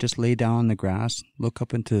she said, just lay down on the grass, look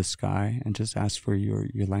up into the sky, and just ask for your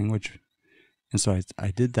language. And so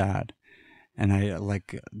I did that. And I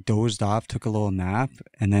like dozed off, took a little nap,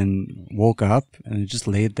 and then woke up and just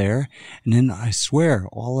laid there. And then I swear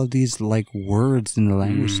all of these like words in the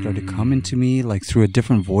language started coming to me like through a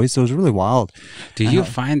different voice. It was really wild. Do you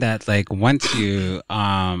find that like once you,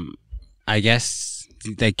 I guess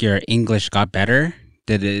like your English got better,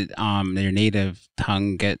 did it, your native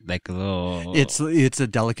tongue get like a little? It's a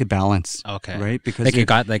delicate balance. Okay. Right. Because like you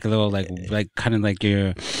got like a little like kind of like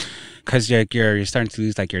your. Because you're starting to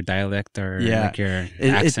lose like your dialect or like your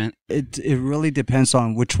accent. It really depends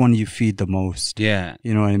on which one you feed the most. Yeah.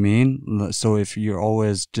 You know what I mean? So if you're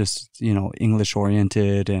always just, you know, English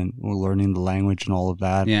oriented and learning the language and all of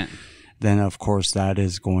that, then of course that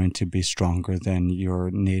is going to be stronger than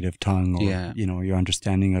your native tongue or, you know, your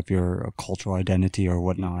understanding of your cultural identity or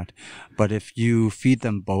whatnot. But if you feed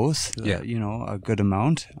them both, you know, a good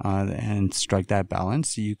amount and strike that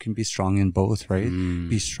balance, you can be strong in both, right?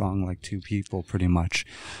 Be strong like 2 people pretty much.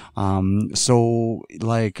 So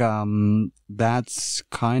like that's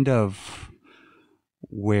kind of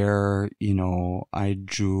where, you know, I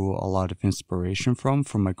drew a lot of inspiration from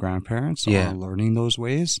my grandparents on learning those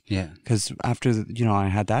ways. Yeah. Because after, you know, I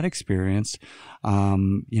had that experience,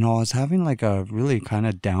 you know, I was having like a really kind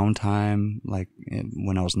of downtime, like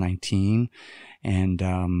when I was 19.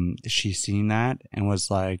 And she seen that and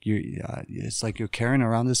was like, it's like you're carrying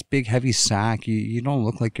around this big heavy sack. You don't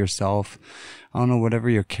look like yourself. I don't know, whatever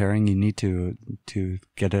you're carrying, you need to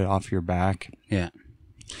get it off your back. Yeah.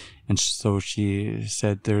 And so she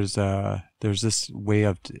said, there's this way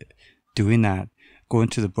of doing that. Go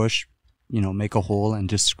into the bush, you know, make a hole and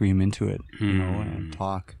just scream into it, you know, and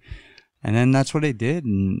talk. And then that's what I did,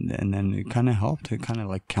 and then it kind of helped. It kind of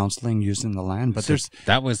like counseling using the land. But so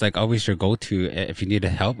that was like always your go-to if you needed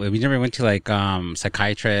help. We never went to like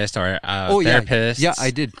psychiatrist or therapist. Yeah,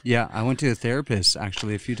 I did. Yeah, I went to a therapist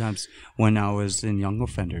actually a few times when I was in young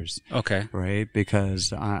offenders. Okay. Right,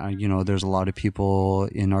 because there's a lot of people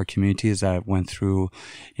in our communities that went through,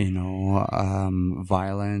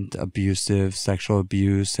 violent, abusive, sexual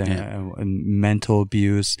abuse, and mental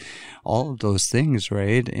abuse, all of those things,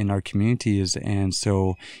 right, in our communities. And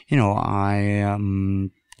so, I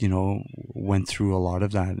went through a lot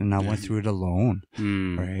of that, and I went through it alone,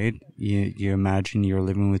 right? You imagine you're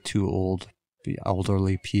living with two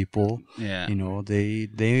elderly people. Yeah.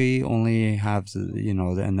 They only have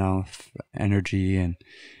enough energy and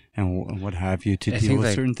what have you to deal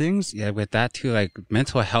with certain things. Yeah, with that too, like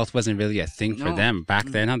mental health wasn't really a thing for them back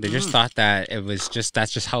then. Huh? They just thought that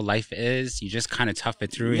that's just how life is. You just kind of tough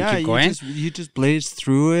it through and keep going. You just blaze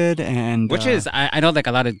through it, and which is I know like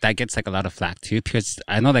a lot of that gets like a lot of flack too, because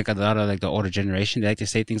I know like a lot of like the older generation, they like to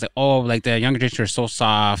say things like, oh, like the younger generation are so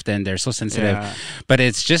soft and they're so sensitive, but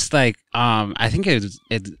it's just like I think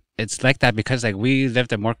it's like that because like we're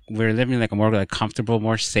living like a more like comfortable,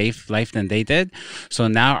 more safe life than they did. So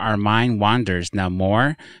now our mind wanders now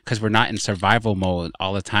more because we're not in survival mode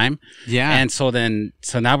all the time. Yeah. And so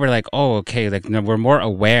now we're like, oh, okay, like we're more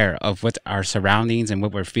aware of what our surroundings and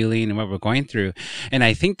what we're feeling and what we're going through. And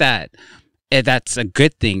I think that that's a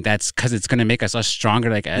good thing. That's because it's going to make us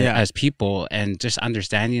stronger, like as people, and just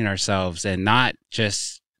understanding ourselves and not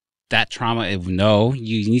just that trauma. No,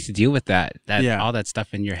 you need to deal with that all that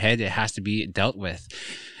stuff in your head. It has to be dealt with.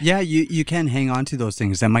 Yeah, you can't hang on to those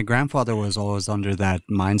things. And my grandfather was always under that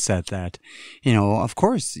mindset that, of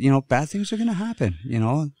course, bad things are going to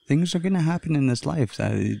happen. Things are going to happen in this life.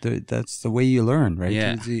 That's the way you learn, right?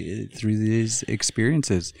 Yeah. Through these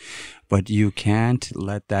experiences. But you can't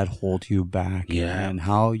let that hold you back. Yeah. And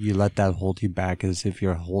how you let that hold you back is if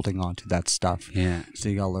you're holding on to that stuff. Yeah. So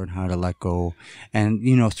you got to learn how to let go. And,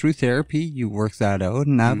 through therapy, you work that out.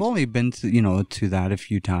 And I've only been to that a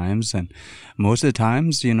few times. And most of the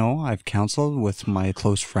times, I've counseled with my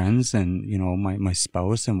close friends and, my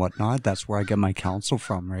spouse and whatnot. That's where I get my counsel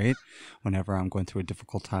from, right? Whenever I'm going through a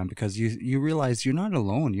difficult time, because you realize you're not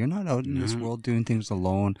alone. You're not out in this world doing things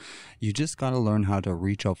alone. You just got to learn how to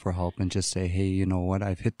reach out for help and just say, hey, you know what?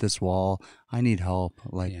 I've hit this wall. I need help.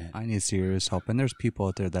 I need serious help. And there's people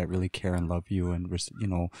out there that really care and love you and,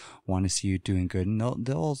 want to see you doing good. And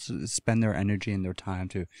they'll spend their energy and their time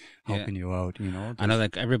to helping you out, I know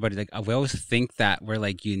like everybody, like we always think that we're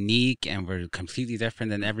like unique and we're completely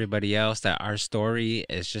different than everybody else, that our story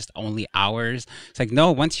is just only ours. It's like,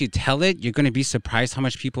 no, once you tell it, you're going to be surprised how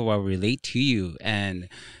much people will relate to you, and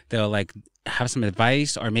they'll like have some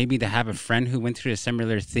advice, or maybe they have a friend who went through a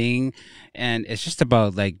similar thing. And it's just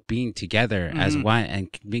about like being together as one and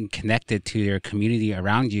being connected to your community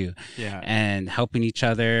around you, and helping each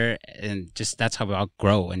other, and just that's how we all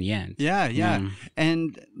grow in the end.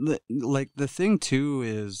 And the thing too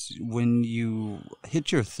is when you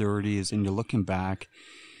hit your 30s and you're looking back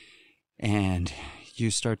and you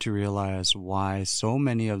start to realize why so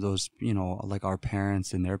many of those, like our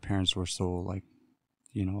parents and their parents were so like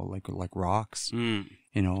rocks, no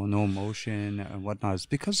emotion and whatnot. It's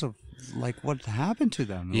because of like what happened to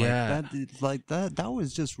them. That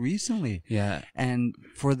was just recently. Yeah. And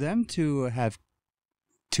for them to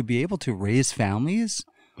be able to raise families.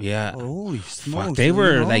 Yeah. Holy smokes. They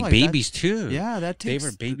were like babies that, too. Yeah, they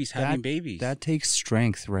were babies having babies. That takes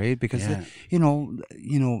strength, right? Because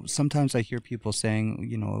sometimes I hear people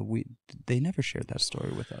saying, they never shared that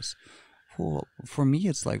story with us. Well, for me,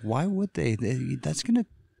 it's like, why would they? That's going to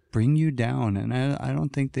bring you down, and I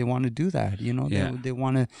don't think they want to do that. They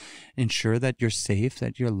want to ensure that you're safe,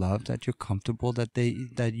 that you're loved, that you're comfortable, that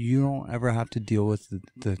you don't ever have to deal with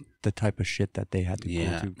the type of shit that they had to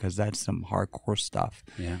go through, because that's some hardcore stuff.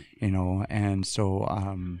 Yeah. And so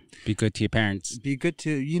be good to your parents. Be good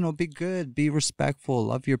to be good, be respectful,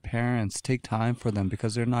 love your parents, take time for them,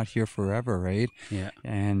 because they're not here forever, right? Yeah.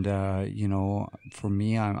 And for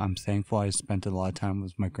me, I'm thankful I spent a lot of time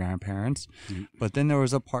with my grandparents, but then there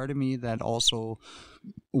was a part of me that also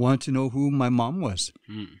wanted to know who my mom was.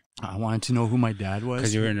 I wanted to know who my dad was.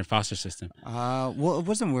 Because you were in a foster system. Well, it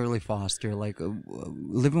wasn't really foster. Like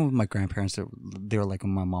living with my grandparents, they were like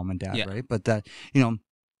my mom and dad, right? But that,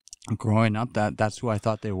 growing up, that's who I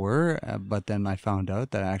thought they were. But then I found out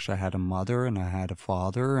that actually I had a mother and I had a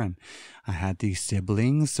father and I had these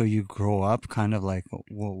siblings. So you grow up kind of like,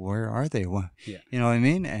 well, where are they? You know what I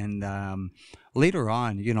mean? And later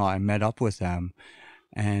on, I met up with them.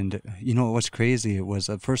 And you know what's crazy? It was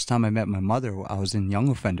the first time I met my mother. I was in young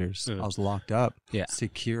offenders. I was locked up,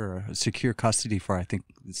 secure custody for I think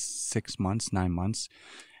 6 months, 9 months.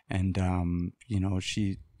 And you know,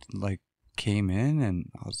 she like came in,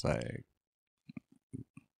 and I was like,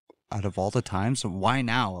 out of all the times, why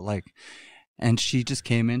now? Like, and she just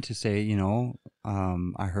came in to say, you know,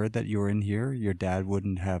 I heard that you were in here. Your dad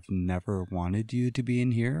wouldn't have never wanted you to be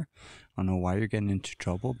in here. I don't know why you're getting into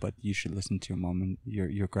trouble, but you should listen to your mom and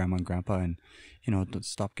your grandma and grandpa, and, you know,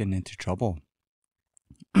 stop getting into trouble.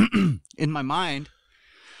 In my mind,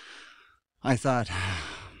 I thought,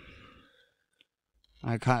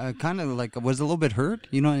 I kind of like was a little bit hurt.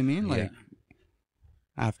 You know what I mean? Like,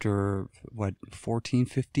 after what, 14,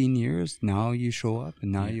 15 years, now you show up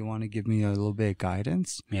and now you want to give me a little bit of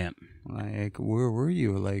guidance. Like, where were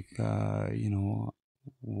you? Like, you know,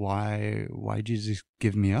 why'd you just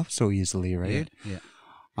give me up so easily, right?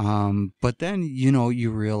 But then, you know,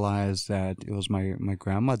 you realize that it was my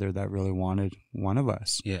grandmother that really wanted one of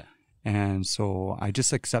us. And so I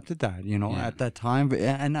just accepted that, you know, at that time.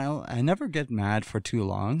 And I never get mad for too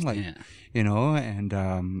long, like, you know, and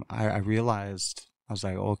I realized, I was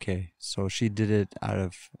like, okay, so she did it out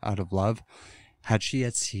of love. Had she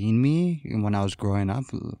had seen me when I was growing up,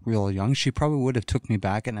 real young, she probably would have took me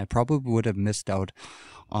back, and I probably would have missed out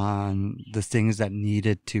on the things that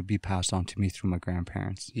needed to be passed on to me through my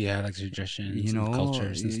grandparents. Like traditions, you know, and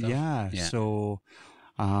cultures and stuff. So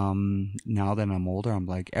now that I'm older, I'm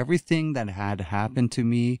like, everything that had happened to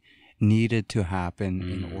me needed to happen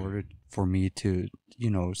in order for me to, you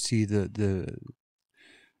know, see the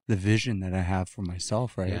vision that I have for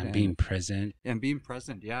myself, right? And being present. And being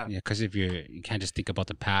present, because if you can't just think about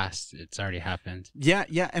the past, it's already happened.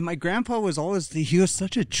 And my grandpa was always, he was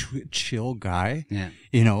such a chill guy.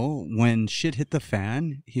 You know, when shit hit the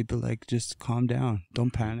fan, he'd be like, just calm down,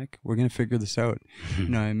 don't panic, we're gonna figure this out. You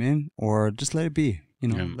know what I mean? Or just let it be, you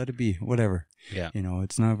know, let it be, whatever. You know,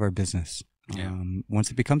 it's none of our business.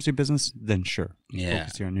 Once it becomes your business, then sure,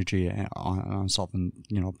 focus your energy on solving,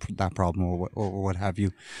 you know, that problem or what have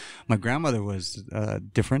you. My grandmother was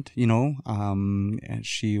different, you know, and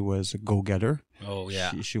she was a go-getter.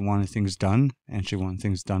 She wanted things done, and she wanted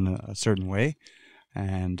things done a certain way,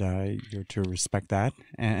 and you're to respect that.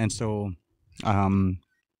 And so,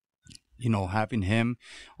 you know, having him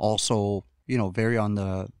also, you know, very on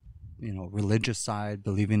the, you know, religious side,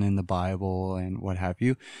 believing in the Bible and what have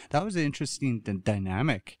you. That was an interesting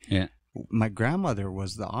dynamic. My grandmother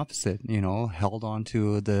was the opposite, you know, held on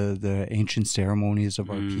to the ancient ceremonies of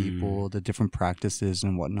our people, the different practices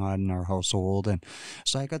and whatnot in our household. And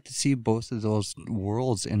so I got to see both of those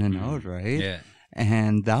worlds in and out, right?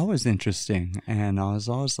 And that was interesting. And I was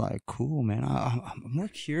always like, cool, man. I'm more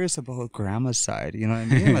curious about grandma's side. You know what I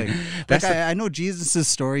mean? Like, I know Jesus'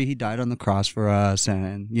 story. He died on the cross for us,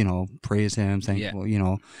 and, you know, praise him, thankful, you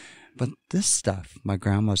know. But this stuff my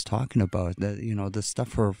grandma's talking about, that, you know, the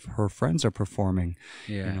stuff her friends are performing,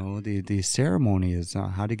 you know, the ceremonies,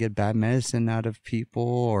 how to get bad medicine out of people,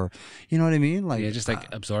 or, you know what I mean? Like, just like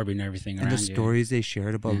absorbing everything around and the stories they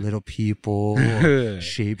shared about little people,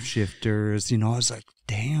 shapeshifters, you know, I was like,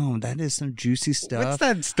 damn, that is some juicy stuff. What's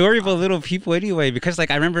that story about little people anyway? Because,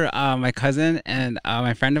 like, I remember my cousin and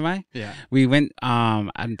my friend of mine, we went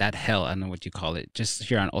on that hill, I don't know what you call it, just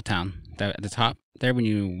here on Old Town, at the top there when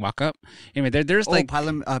you walk up. Anyway, there's like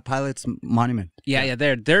Pilot's Monument.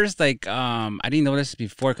 There's like I didn't notice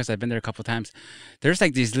before because I've been there a couple of times. There's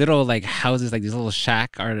like these little like houses, like these little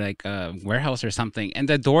shack or like a warehouse or something, and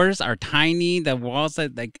the doors are tiny. The walls are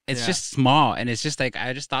like it's just small, and it's just like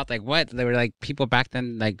I just thought like what they were like people back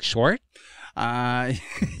then like short.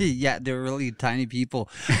 Yeah, they're really tiny people.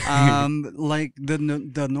 Like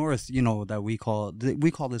the north, you know, that we call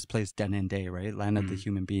this place Denende, right? Land of the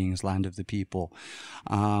human beings, land of the people.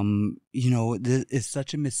 You know, it's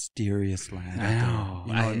such a mysterious land. I know.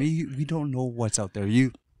 You know what I mean? We don't know what's out there.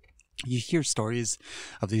 You hear stories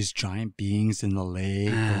of these giant beings in the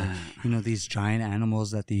lake, or, you know, these giant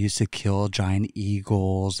animals that they used to kill, giant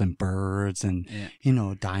eagles and birds and, you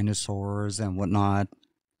know, dinosaurs and whatnot.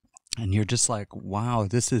 And you're just like, wow,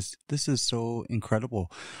 this is so incredible.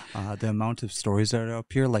 The amount of stories that are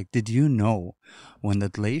up here. Like, did you know when the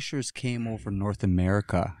glaciers came over North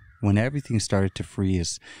America, when everything started to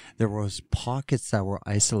freeze, there was pockets that were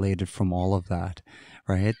isolated from all of that,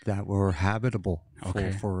 right? That were habitable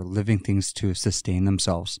for living things to sustain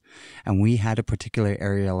themselves. And we had a particular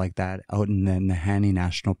area like that out in the Nahanni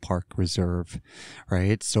National Park Reserve,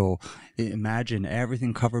 right? So imagine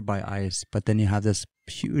everything covered by ice, but then you have this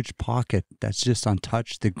huge pocket that's just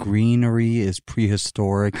untouched. The greenery is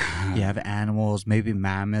prehistoric. You have animals, maybe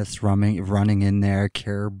mammoths running in there,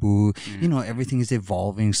 caribou. You know, everything is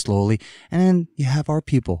evolving slowly. And then you have our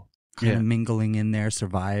people kind of mingling in there,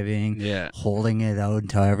 surviving, holding it out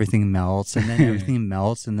until everything melts, and then everything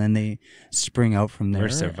melts, and then they spring out from there. We're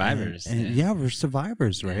survivors. And we're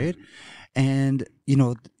survivors, right? And, you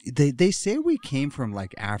know, they say we came from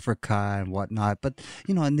like Africa and whatnot, but,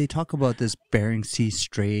 you know, and they talk about this Bering Sea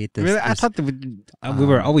Strait. Really? I thought that we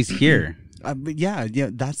were always here. But yeah,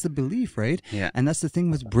 that's the belief, right? Yeah. And that's the thing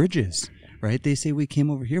with bridges, right? They say we came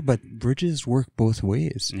over here, but bridges work both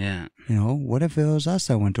ways. Yeah. You know, what if it was us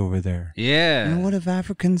that went over there? Yeah. You know, what if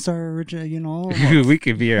Africans are, you know? We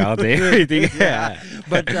could be here all day. Yeah.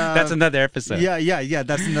 But that's another episode. Yeah.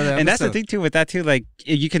 That's another episode. And that's the thing too with that too. Like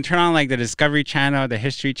you can turn on like the Discovery Channel, the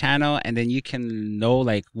History Channel, and then you can know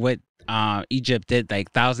like what Egypt did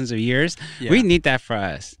like thousands of years. Yeah. We need that for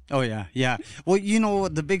us. Oh yeah. Well, you know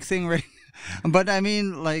the big thing, right? But I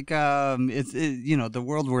mean, like, you know, the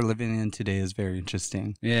world we're living in today is very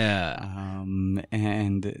interesting. Yeah.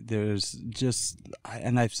 And there's just,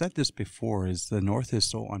 and I've said this before, is the North is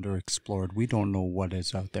so underexplored. We don't know what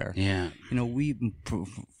is out there. Yeah. You know,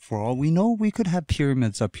 for all we know, we could have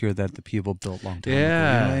pyramids up here that the people built long time ago. You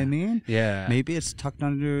know what I mean? Yeah. Maybe it's tucked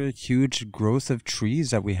under a huge growth of trees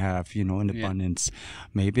that we have, you know, in abundance.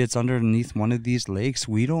 Maybe it's underneath one of these lakes.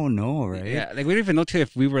 We don't know, right? Yeah. Like we don't even know too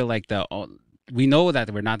if we were like we know that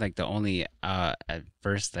we're not like the only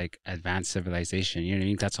first like advanced civilization. You know what I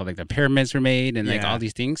mean? That's how like the pyramids were made and like all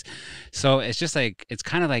these things. So it's just like it's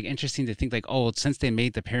kind of like interesting to think like, oh, since they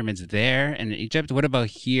made the pyramids there in Egypt, what about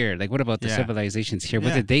here? Like what about the civilizations here?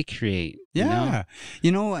 What did they create? Yeah.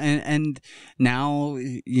 You know, and now,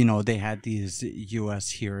 you know, they had these U.S.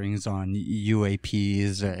 hearings on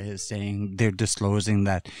UAPs saying they're disclosing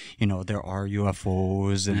that, you know, there are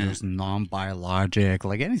UFOs and there's non-biologic,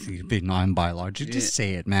 like anything could be non-biologic. Just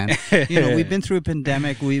say it, man. You know, we've been through a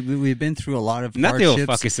pandemic. We've been through a lot of nothing hardships.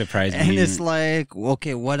 will fucking surprise me. And it's like,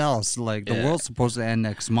 okay, what else? Like the world's supposed to end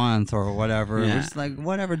next month or whatever. Yeah. It's like,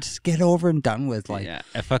 whatever, just get over and done with. Like,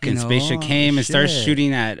 a fucking spaceship came and started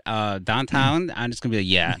shooting at downtown. I'm just gonna be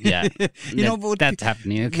like, yeah. You know, that's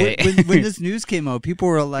happening. Okay. When this news came out, people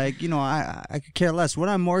were like, you know, I could care less. What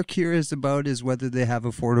I'm more curious about is whether they have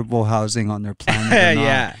affordable housing on their planet or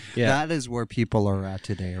not. That is where people are at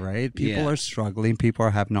today, right? People are struggling. People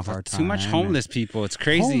are having a hard time. Too much homeless people. It's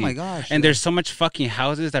crazy. Oh my gosh. And there's so much fucking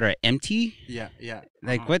houses that are empty. Yeah.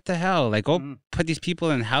 Like what the hell? Like go put these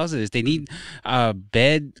people in houses. They need a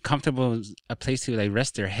bed, comfortable, a place to like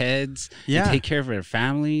rest their heads. And take care of their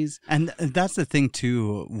families. And that's the thing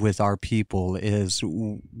too with our people is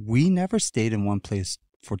we never stayed in one place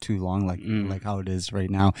for too long, like how it is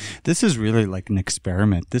right now. This is really like an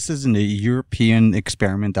experiment. This isn't a European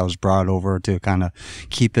experiment that was brought over to kind of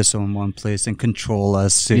keep us in one place and control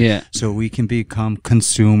us so we can become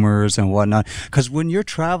consumers and whatnot. Because when you're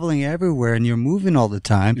traveling everywhere and you're moving all the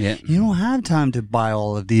time, you don't have time to buy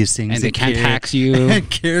all of these things. And they can't tax you. And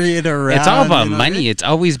carry it around. It's all about money. It's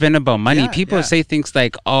always been about money. People say things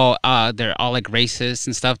like, oh, they're all like racist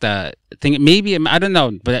and stuff. Maybe, I don't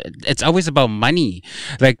know, but it's always about money.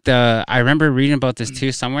 Like I remember reading about this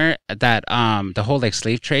too somewhere that the whole like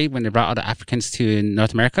slave trade when they brought all the Africans to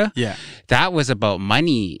North America, that was about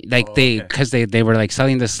money. Like because they were like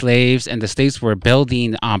selling the slaves, and the slaves were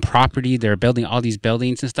building property. They were building all these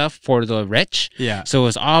buildings and stuff for the rich. Yeah. So it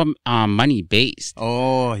was all money based.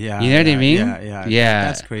 Oh yeah. You know what I mean? Yeah.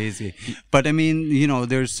 That's crazy. But I mean, you know,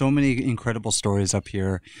 there's so many incredible stories up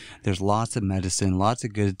here. There's lots of medicine, lots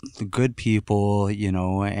of good people, you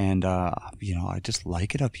know, and you know, I just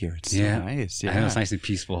like it up here. It's so nice. I know it's nice and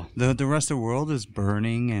peaceful. The rest of the world is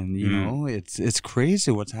burning, and you know, it's crazy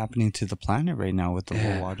what's happening to the planet right now with the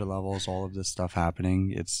low water levels, all of this stuff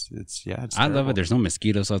happening. It's I love it. There's no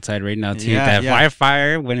mosquitoes outside right now too. That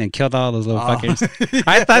wildfire went and killed all those little fuckers.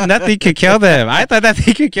 I thought nothing could kill them.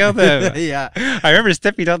 I remember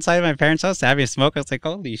stepping outside my parents' house having a smoke. I was like,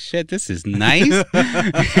 holy shit, this is nice. You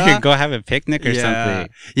could go have a picnic or something.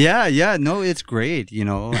 Yeah. No, it's great, you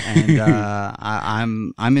know,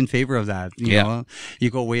 and I'm in favor of that. You know, you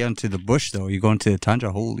go way onto the bush though. You go into the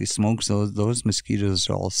tundra. Holy smokes, those mosquitoes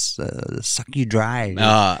all suck you dry.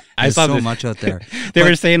 I saw so much out there. They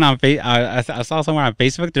were saying on I saw somewhere on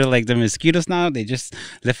Facebook. They're like the mosquitoes now. They just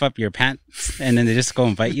lift up your pants and then they just go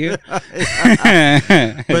and bite you.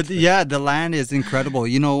 But yeah, the land is incredible.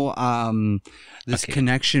 You know, this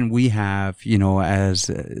connection we have, you know, as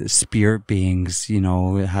spirit beings, you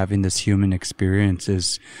know, having in this human experience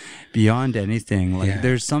is beyond anything. Like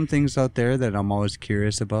there's some things out there that I'm always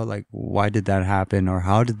curious about, like why did that happen or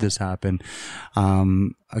how did this happen?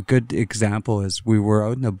 A good example is we were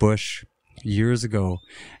out in the bush years ago,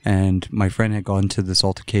 and my friend had gone to this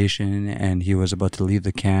altercation, and he was about to leave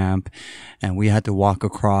the camp, and we had to walk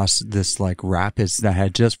across this like rapids that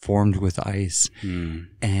had just formed with ice.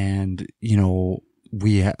 And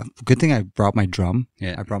good thing I brought my drum.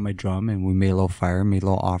 I brought my drum, and we made a little fire, made a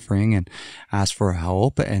little offering, and asked for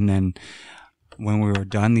help. And then when we were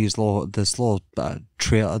done, this little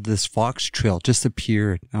trail, this fox trail just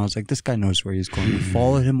appeared. And I was like, this guy knows where he's going. We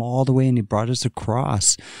followed him all the way, and he brought us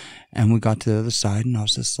across. And we got to the other side, and I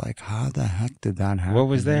was just like, how the heck did that happen? What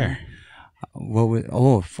was there?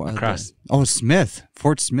 Across. Smith,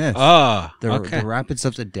 Fort Smith. Oh, the Rapids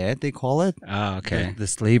of the Dead, they call it. Oh, okay. The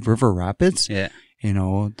Slave River Rapids. Yeah.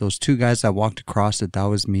 Those two guys that walked across it, that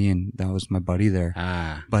was me, and that was my buddy there.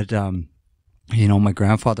 But my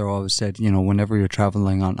grandfather always said, whenever you're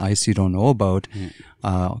traveling on ice you don't know about,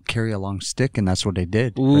 carry a long stick, and that's what they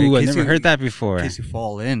did. Ooh, I never heard that before. In case you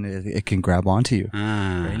fall in, it can grab onto you.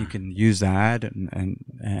 Right? And you can use that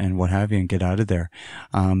and what have you and get out of there.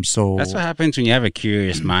 So that's what happens when you have a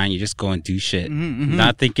curious mind. You just go and do shit,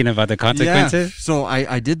 not thinking about the consequences. Yeah. So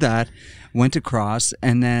I did that. Went across,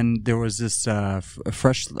 and then there was this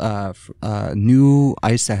fresh new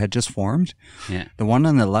ice that had just formed. Yeah. The one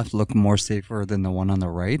on the left looked more safer than the one on the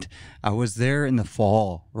right. I was there in the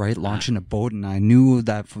fall, right, launching a boat, and I knew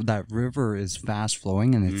that river is fast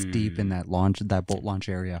flowing and it's deep in that boat launch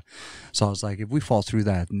area. So I was like, if we fall through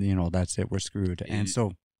that, that's it, we're screwed. And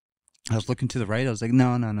so I was looking to the right. I was like,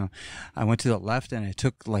 no. I went to the left, and I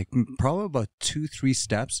took like probably about 2-3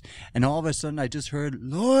 steps, and all of a sudden I just heard,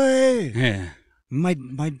 Loy! Yeah. My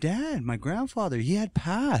dad, my grandfather, he had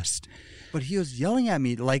passed, but he was yelling at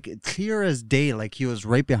me like clear as day, like he was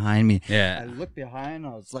right behind me. Yeah. I looked behind,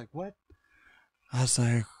 I was like, what? I was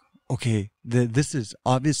like, okay, this is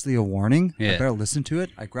obviously a warning. I better listen to it.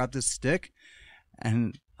 I grabbed this stick,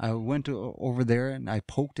 and I went over there, and I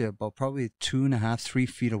poked it about probably 2.5-3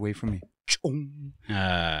 feet away from me.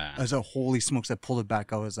 I was like, holy smokes, I pulled it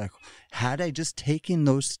back. I was like, had I just taken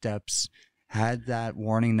those steps, had that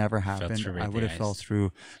warning never happened, I would have fell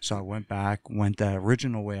through. So I went the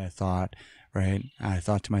original way I thought, right? I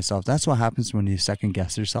thought to myself, that's what happens when you second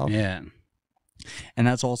guess yourself. Yeah. And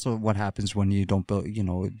that's also what happens when you don't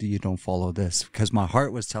follow this, because my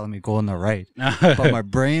heart was telling me go on the right, but my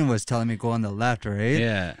brain was telling me go on the left, right?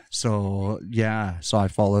 Yeah. So I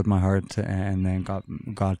followed my heart and then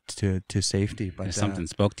got to safety. But something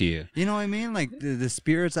spoke to you. You know what I mean? Like the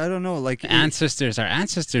spirits, I don't know, like our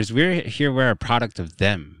ancestors. We're a product of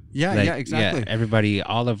them. Yeah, exactly. Yeah, everybody,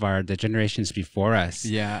 all of the generations before us.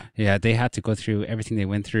 Yeah. Yeah, they had to go through everything they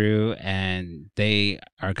went through, and they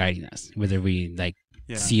are guiding us, whether we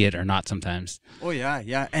see it or not sometimes. Oh,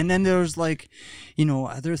 yeah. And then there's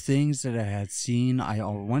other things that I had seen. I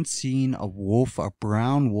once seen a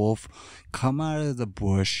brown wolf, come out of the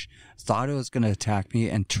bush, thought it was going to attack me,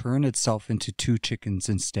 and turn itself into 2 chickens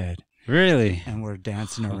instead. Really? And were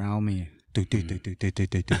dancing around me. You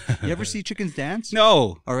ever see chickens dance?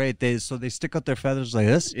 No. All right, they stick out their feathers like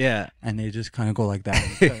this. Yeah. And they just kind of go like that.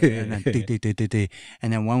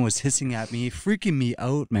 And then one was hissing at me, freaking me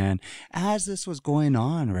out, man. As this was going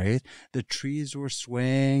on, right, the trees were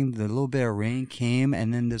swaying, the little bit of rain came,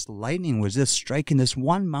 and then this lightning was just striking this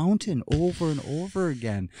one mountain over and over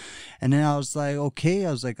again. And then I was like, okay,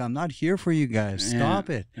 I'm not here for you guys. Stop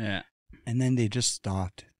it. Yeah. And then they just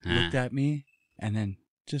stopped, looked at me, and then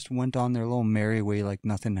just went on their little merry way like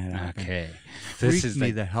nothing had happened. Okay. Freaked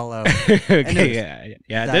me the hell out. Okay,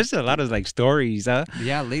 yeah. There's a lot of stories, huh?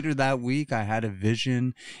 Yeah, later that week I had a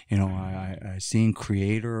vision. I seen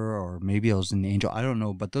Creator, or maybe it was an angel. I don't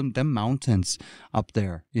know, but them mountains up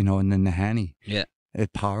there, and then the Hani. Yeah. It's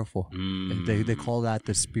powerful. They call that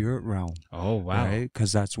the spirit realm. Oh, wow. Right?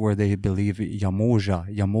 Because that's where they believe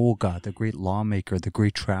Yamoga, the great lawmaker, the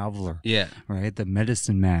great traveler. Yeah. Right? The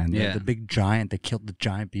medicine man, the big giant that killed the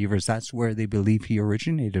giant beavers. That's where they believe he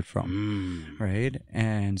originated from. Right?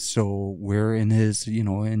 And so we're in his,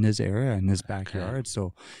 in his area, in his backyard. Okay.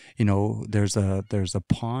 So, there's a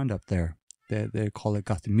pond up there. They call it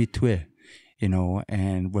Gatimitwe.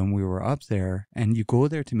 And when we were up there, and you go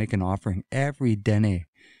there to make an offering, every Dene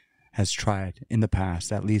has tried in the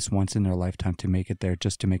past, at least once in their lifetime, to make it there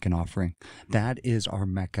just to make an offering. That is our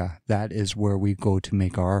Mecca. That is where we go to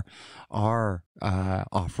make our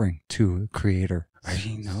offering to Creator. I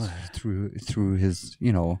didn't know that. Through his,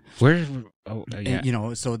 Where? Oh, yeah.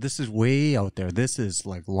 And, so this is way out there. This is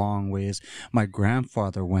like long ways. My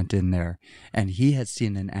grandfather went in there, and he had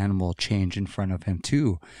seen an animal change in front of him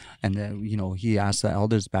too. And then, he asked the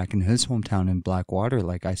elders back in his hometown in Blackwater,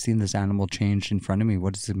 like, I seen this animal change in front of me.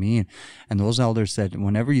 What does it mean? And those elders said,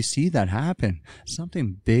 whenever you see that happen,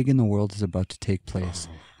 something big in the world is about to take place.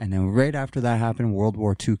 Oh. And then right after that happened, World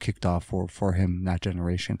War II kicked off for him, that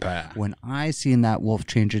generation. When I seen that wolf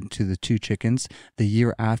change into the two chickens, the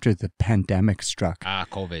year after the pandemic struck.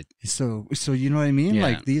 COVID. So you know what I mean? Yeah.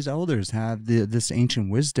 Like, these elders have this ancient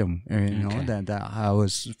wisdom, that I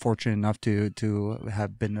was fortunate enough to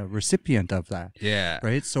have been a recipient of that. Yeah.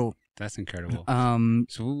 Right? So that's incredible.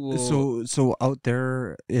 So out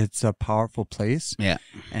there, it's a powerful place. Yeah.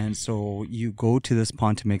 And so you go to this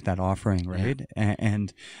pond to make that offering, right? Yeah.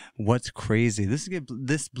 And what's crazy,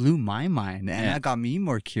 this blew my mind, and that got me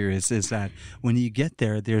more curious, is that when you get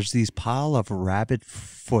there, there's these pile of rabbit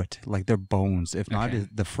foot, like they're bones, if not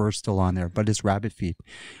the fur still on there, but it's rabbit feet,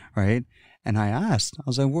 right? And I asked, I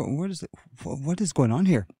was like, what is going on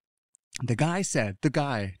here? The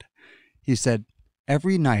guide, he said,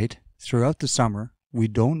 every night throughout the summer, we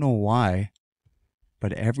don't know why,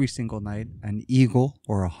 but every single night, an eagle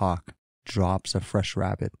or a hawk drops a fresh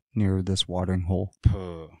rabbit near this watering hole.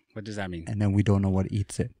 What does that mean? And then we don't know what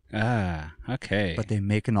eats it. Okay. But they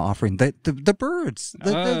make an offering. The birds,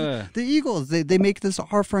 the eagles, they make this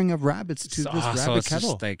offering of rabbits to this rabbit so it's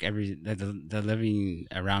kettle. Just like the living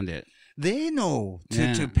around it. They know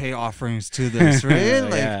to pay offerings to this,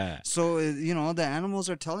 right? So, the animals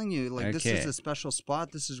are telling you, like, this is a special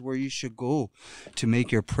spot. This is where you should go to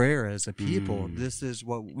make your prayer as a people. This is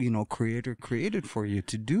what, Creator created for you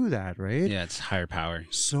to do that, right? Yeah, it's higher power.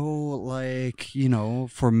 So, like,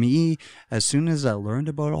 for me, as soon as I learned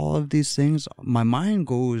about all of these things, my mind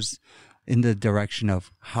goes in the direction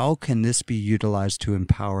of, how can this be utilized to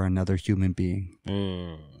empower another human being?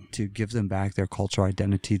 To give them back their cultural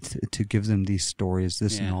identity, to give them these stories,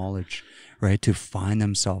 this knowledge, right? To find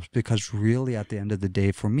themselves. Because really, at the end of the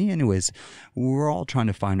day, for me anyways, we're all trying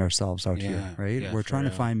to find ourselves out here, right? We're trying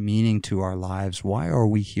to find meaning to our lives. Why are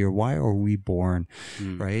we here? Why are we born,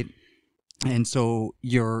 right? And so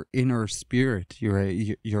your inner spirit, your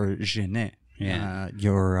genet,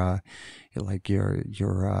 your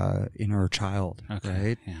inner child,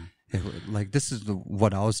 right? Like, this is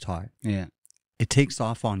what I was taught. Yeah. It takes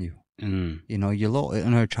off on you. Your little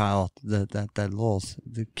inner child,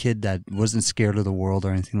 the kid that wasn't scared of the world or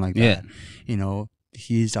anything like that.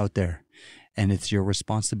 He's out there, and it's your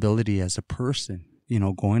responsibility as a person,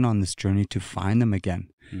 going on this journey to find them again.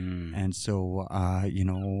 And so,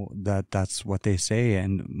 that's what they say.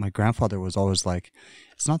 And my grandfather was always like,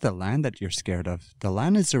 it's not the land that you're scared of. The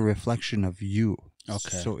land is a reflection of you.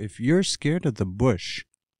 Okay. So if you're scared of the bush,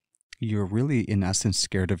 you're really, in essence,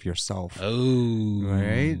 scared of yourself. Oh.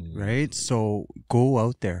 Right? So go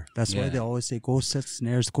out there. That's why they always say, go set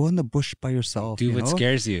snares. Go in the bush by yourself. Do what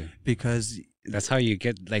scares you. Because that's how you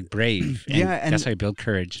get, like, brave. And that's how you build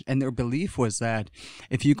courage. And their belief was that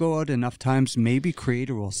if you go out enough times, maybe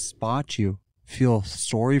Creator will spot you, feel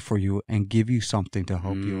sorry for you, and give you something to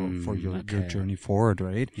help you for your journey forward,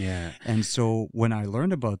 right? Yeah. And so when I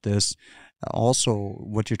learned about this, also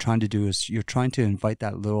what you're trying to do is you're trying to invite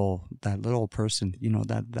that little person,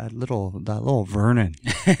 that little Vernon,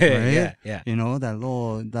 right? Yeah. That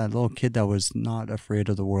little kid that was not afraid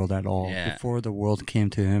of the world at all. Before the world came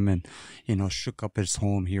to him and shook up his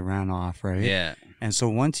home, he ran off, right? Yeah. And so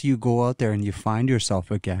once you go out there and you find yourself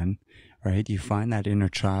again, right? You find that inner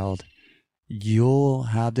child, you'll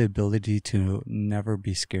have the ability to never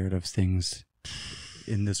be scared of things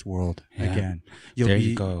in this world again.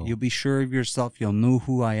 You'll be sure of yourself. You'll know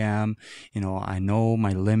who I am. I know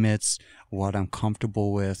my limits, what I'm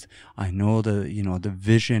comfortable with. I know the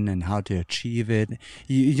vision and how to achieve it.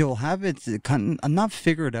 You'll have it not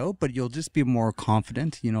figured out, but you'll just be more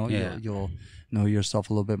confident. You'll know yourself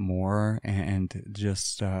a little bit more, and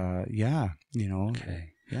just Okay.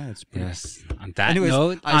 Yeah, it's pretty. Yes. On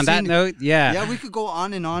that note, yeah, we could go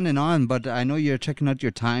on and on and on, but I know you're checking out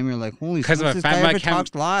your time. You're like, holy shit, this guy ever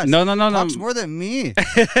talks last. No. Talks more than me.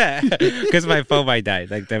 Because my phone might die,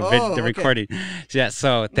 like the recording. Yeah.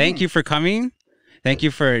 So thank you for coming. Thank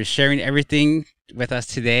you for sharing everything with us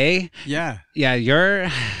today. Yeah. Yeah.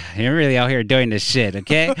 You're really out here doing this shit,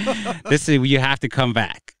 okay? You have to come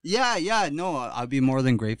back. Yeah. No, I'd be more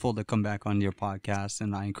than grateful to come back on your podcast,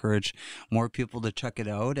 and I encourage more people to check it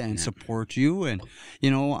out and support you. And,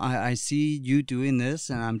 I see you doing this,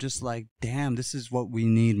 and I'm just like, damn, this is what we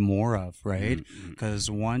need more of, right? Because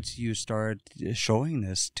once you start showing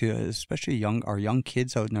this to, especially our young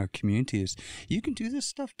kids out in our communities, you can do this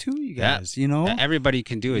stuff too, you guys, Everybody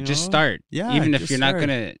can do it. Just start. Yeah. Even if you're not going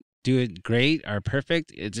to do it great or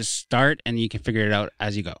perfect, just start, and you can figure it out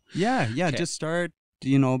as you go. Yeah. Okay. Just start.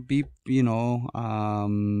 Be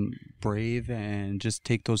brave and just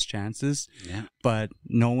take those chances. Yeah. But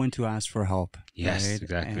know when to ask for help. Yes, right?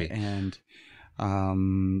 exactly. And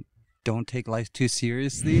don't take life too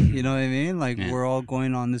seriously. You know what I mean? Like, we're all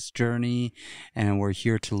going on this journey, and we're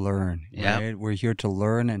here to learn. Right? We're here to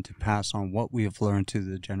learn and to pass on what we have learned to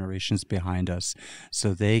the generations behind us,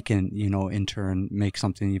 so they can, in turn, make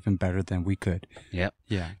something even better than we could. Yep.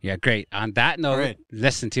 Yeah. Great. On that note,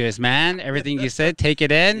 listen to us, man. Everything you said, take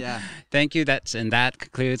it in. Yeah. Thank you. That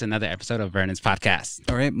concludes another episode of Vernon's podcast.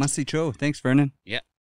 All right. Must-see Cho. Thanks, Vernon. Yep.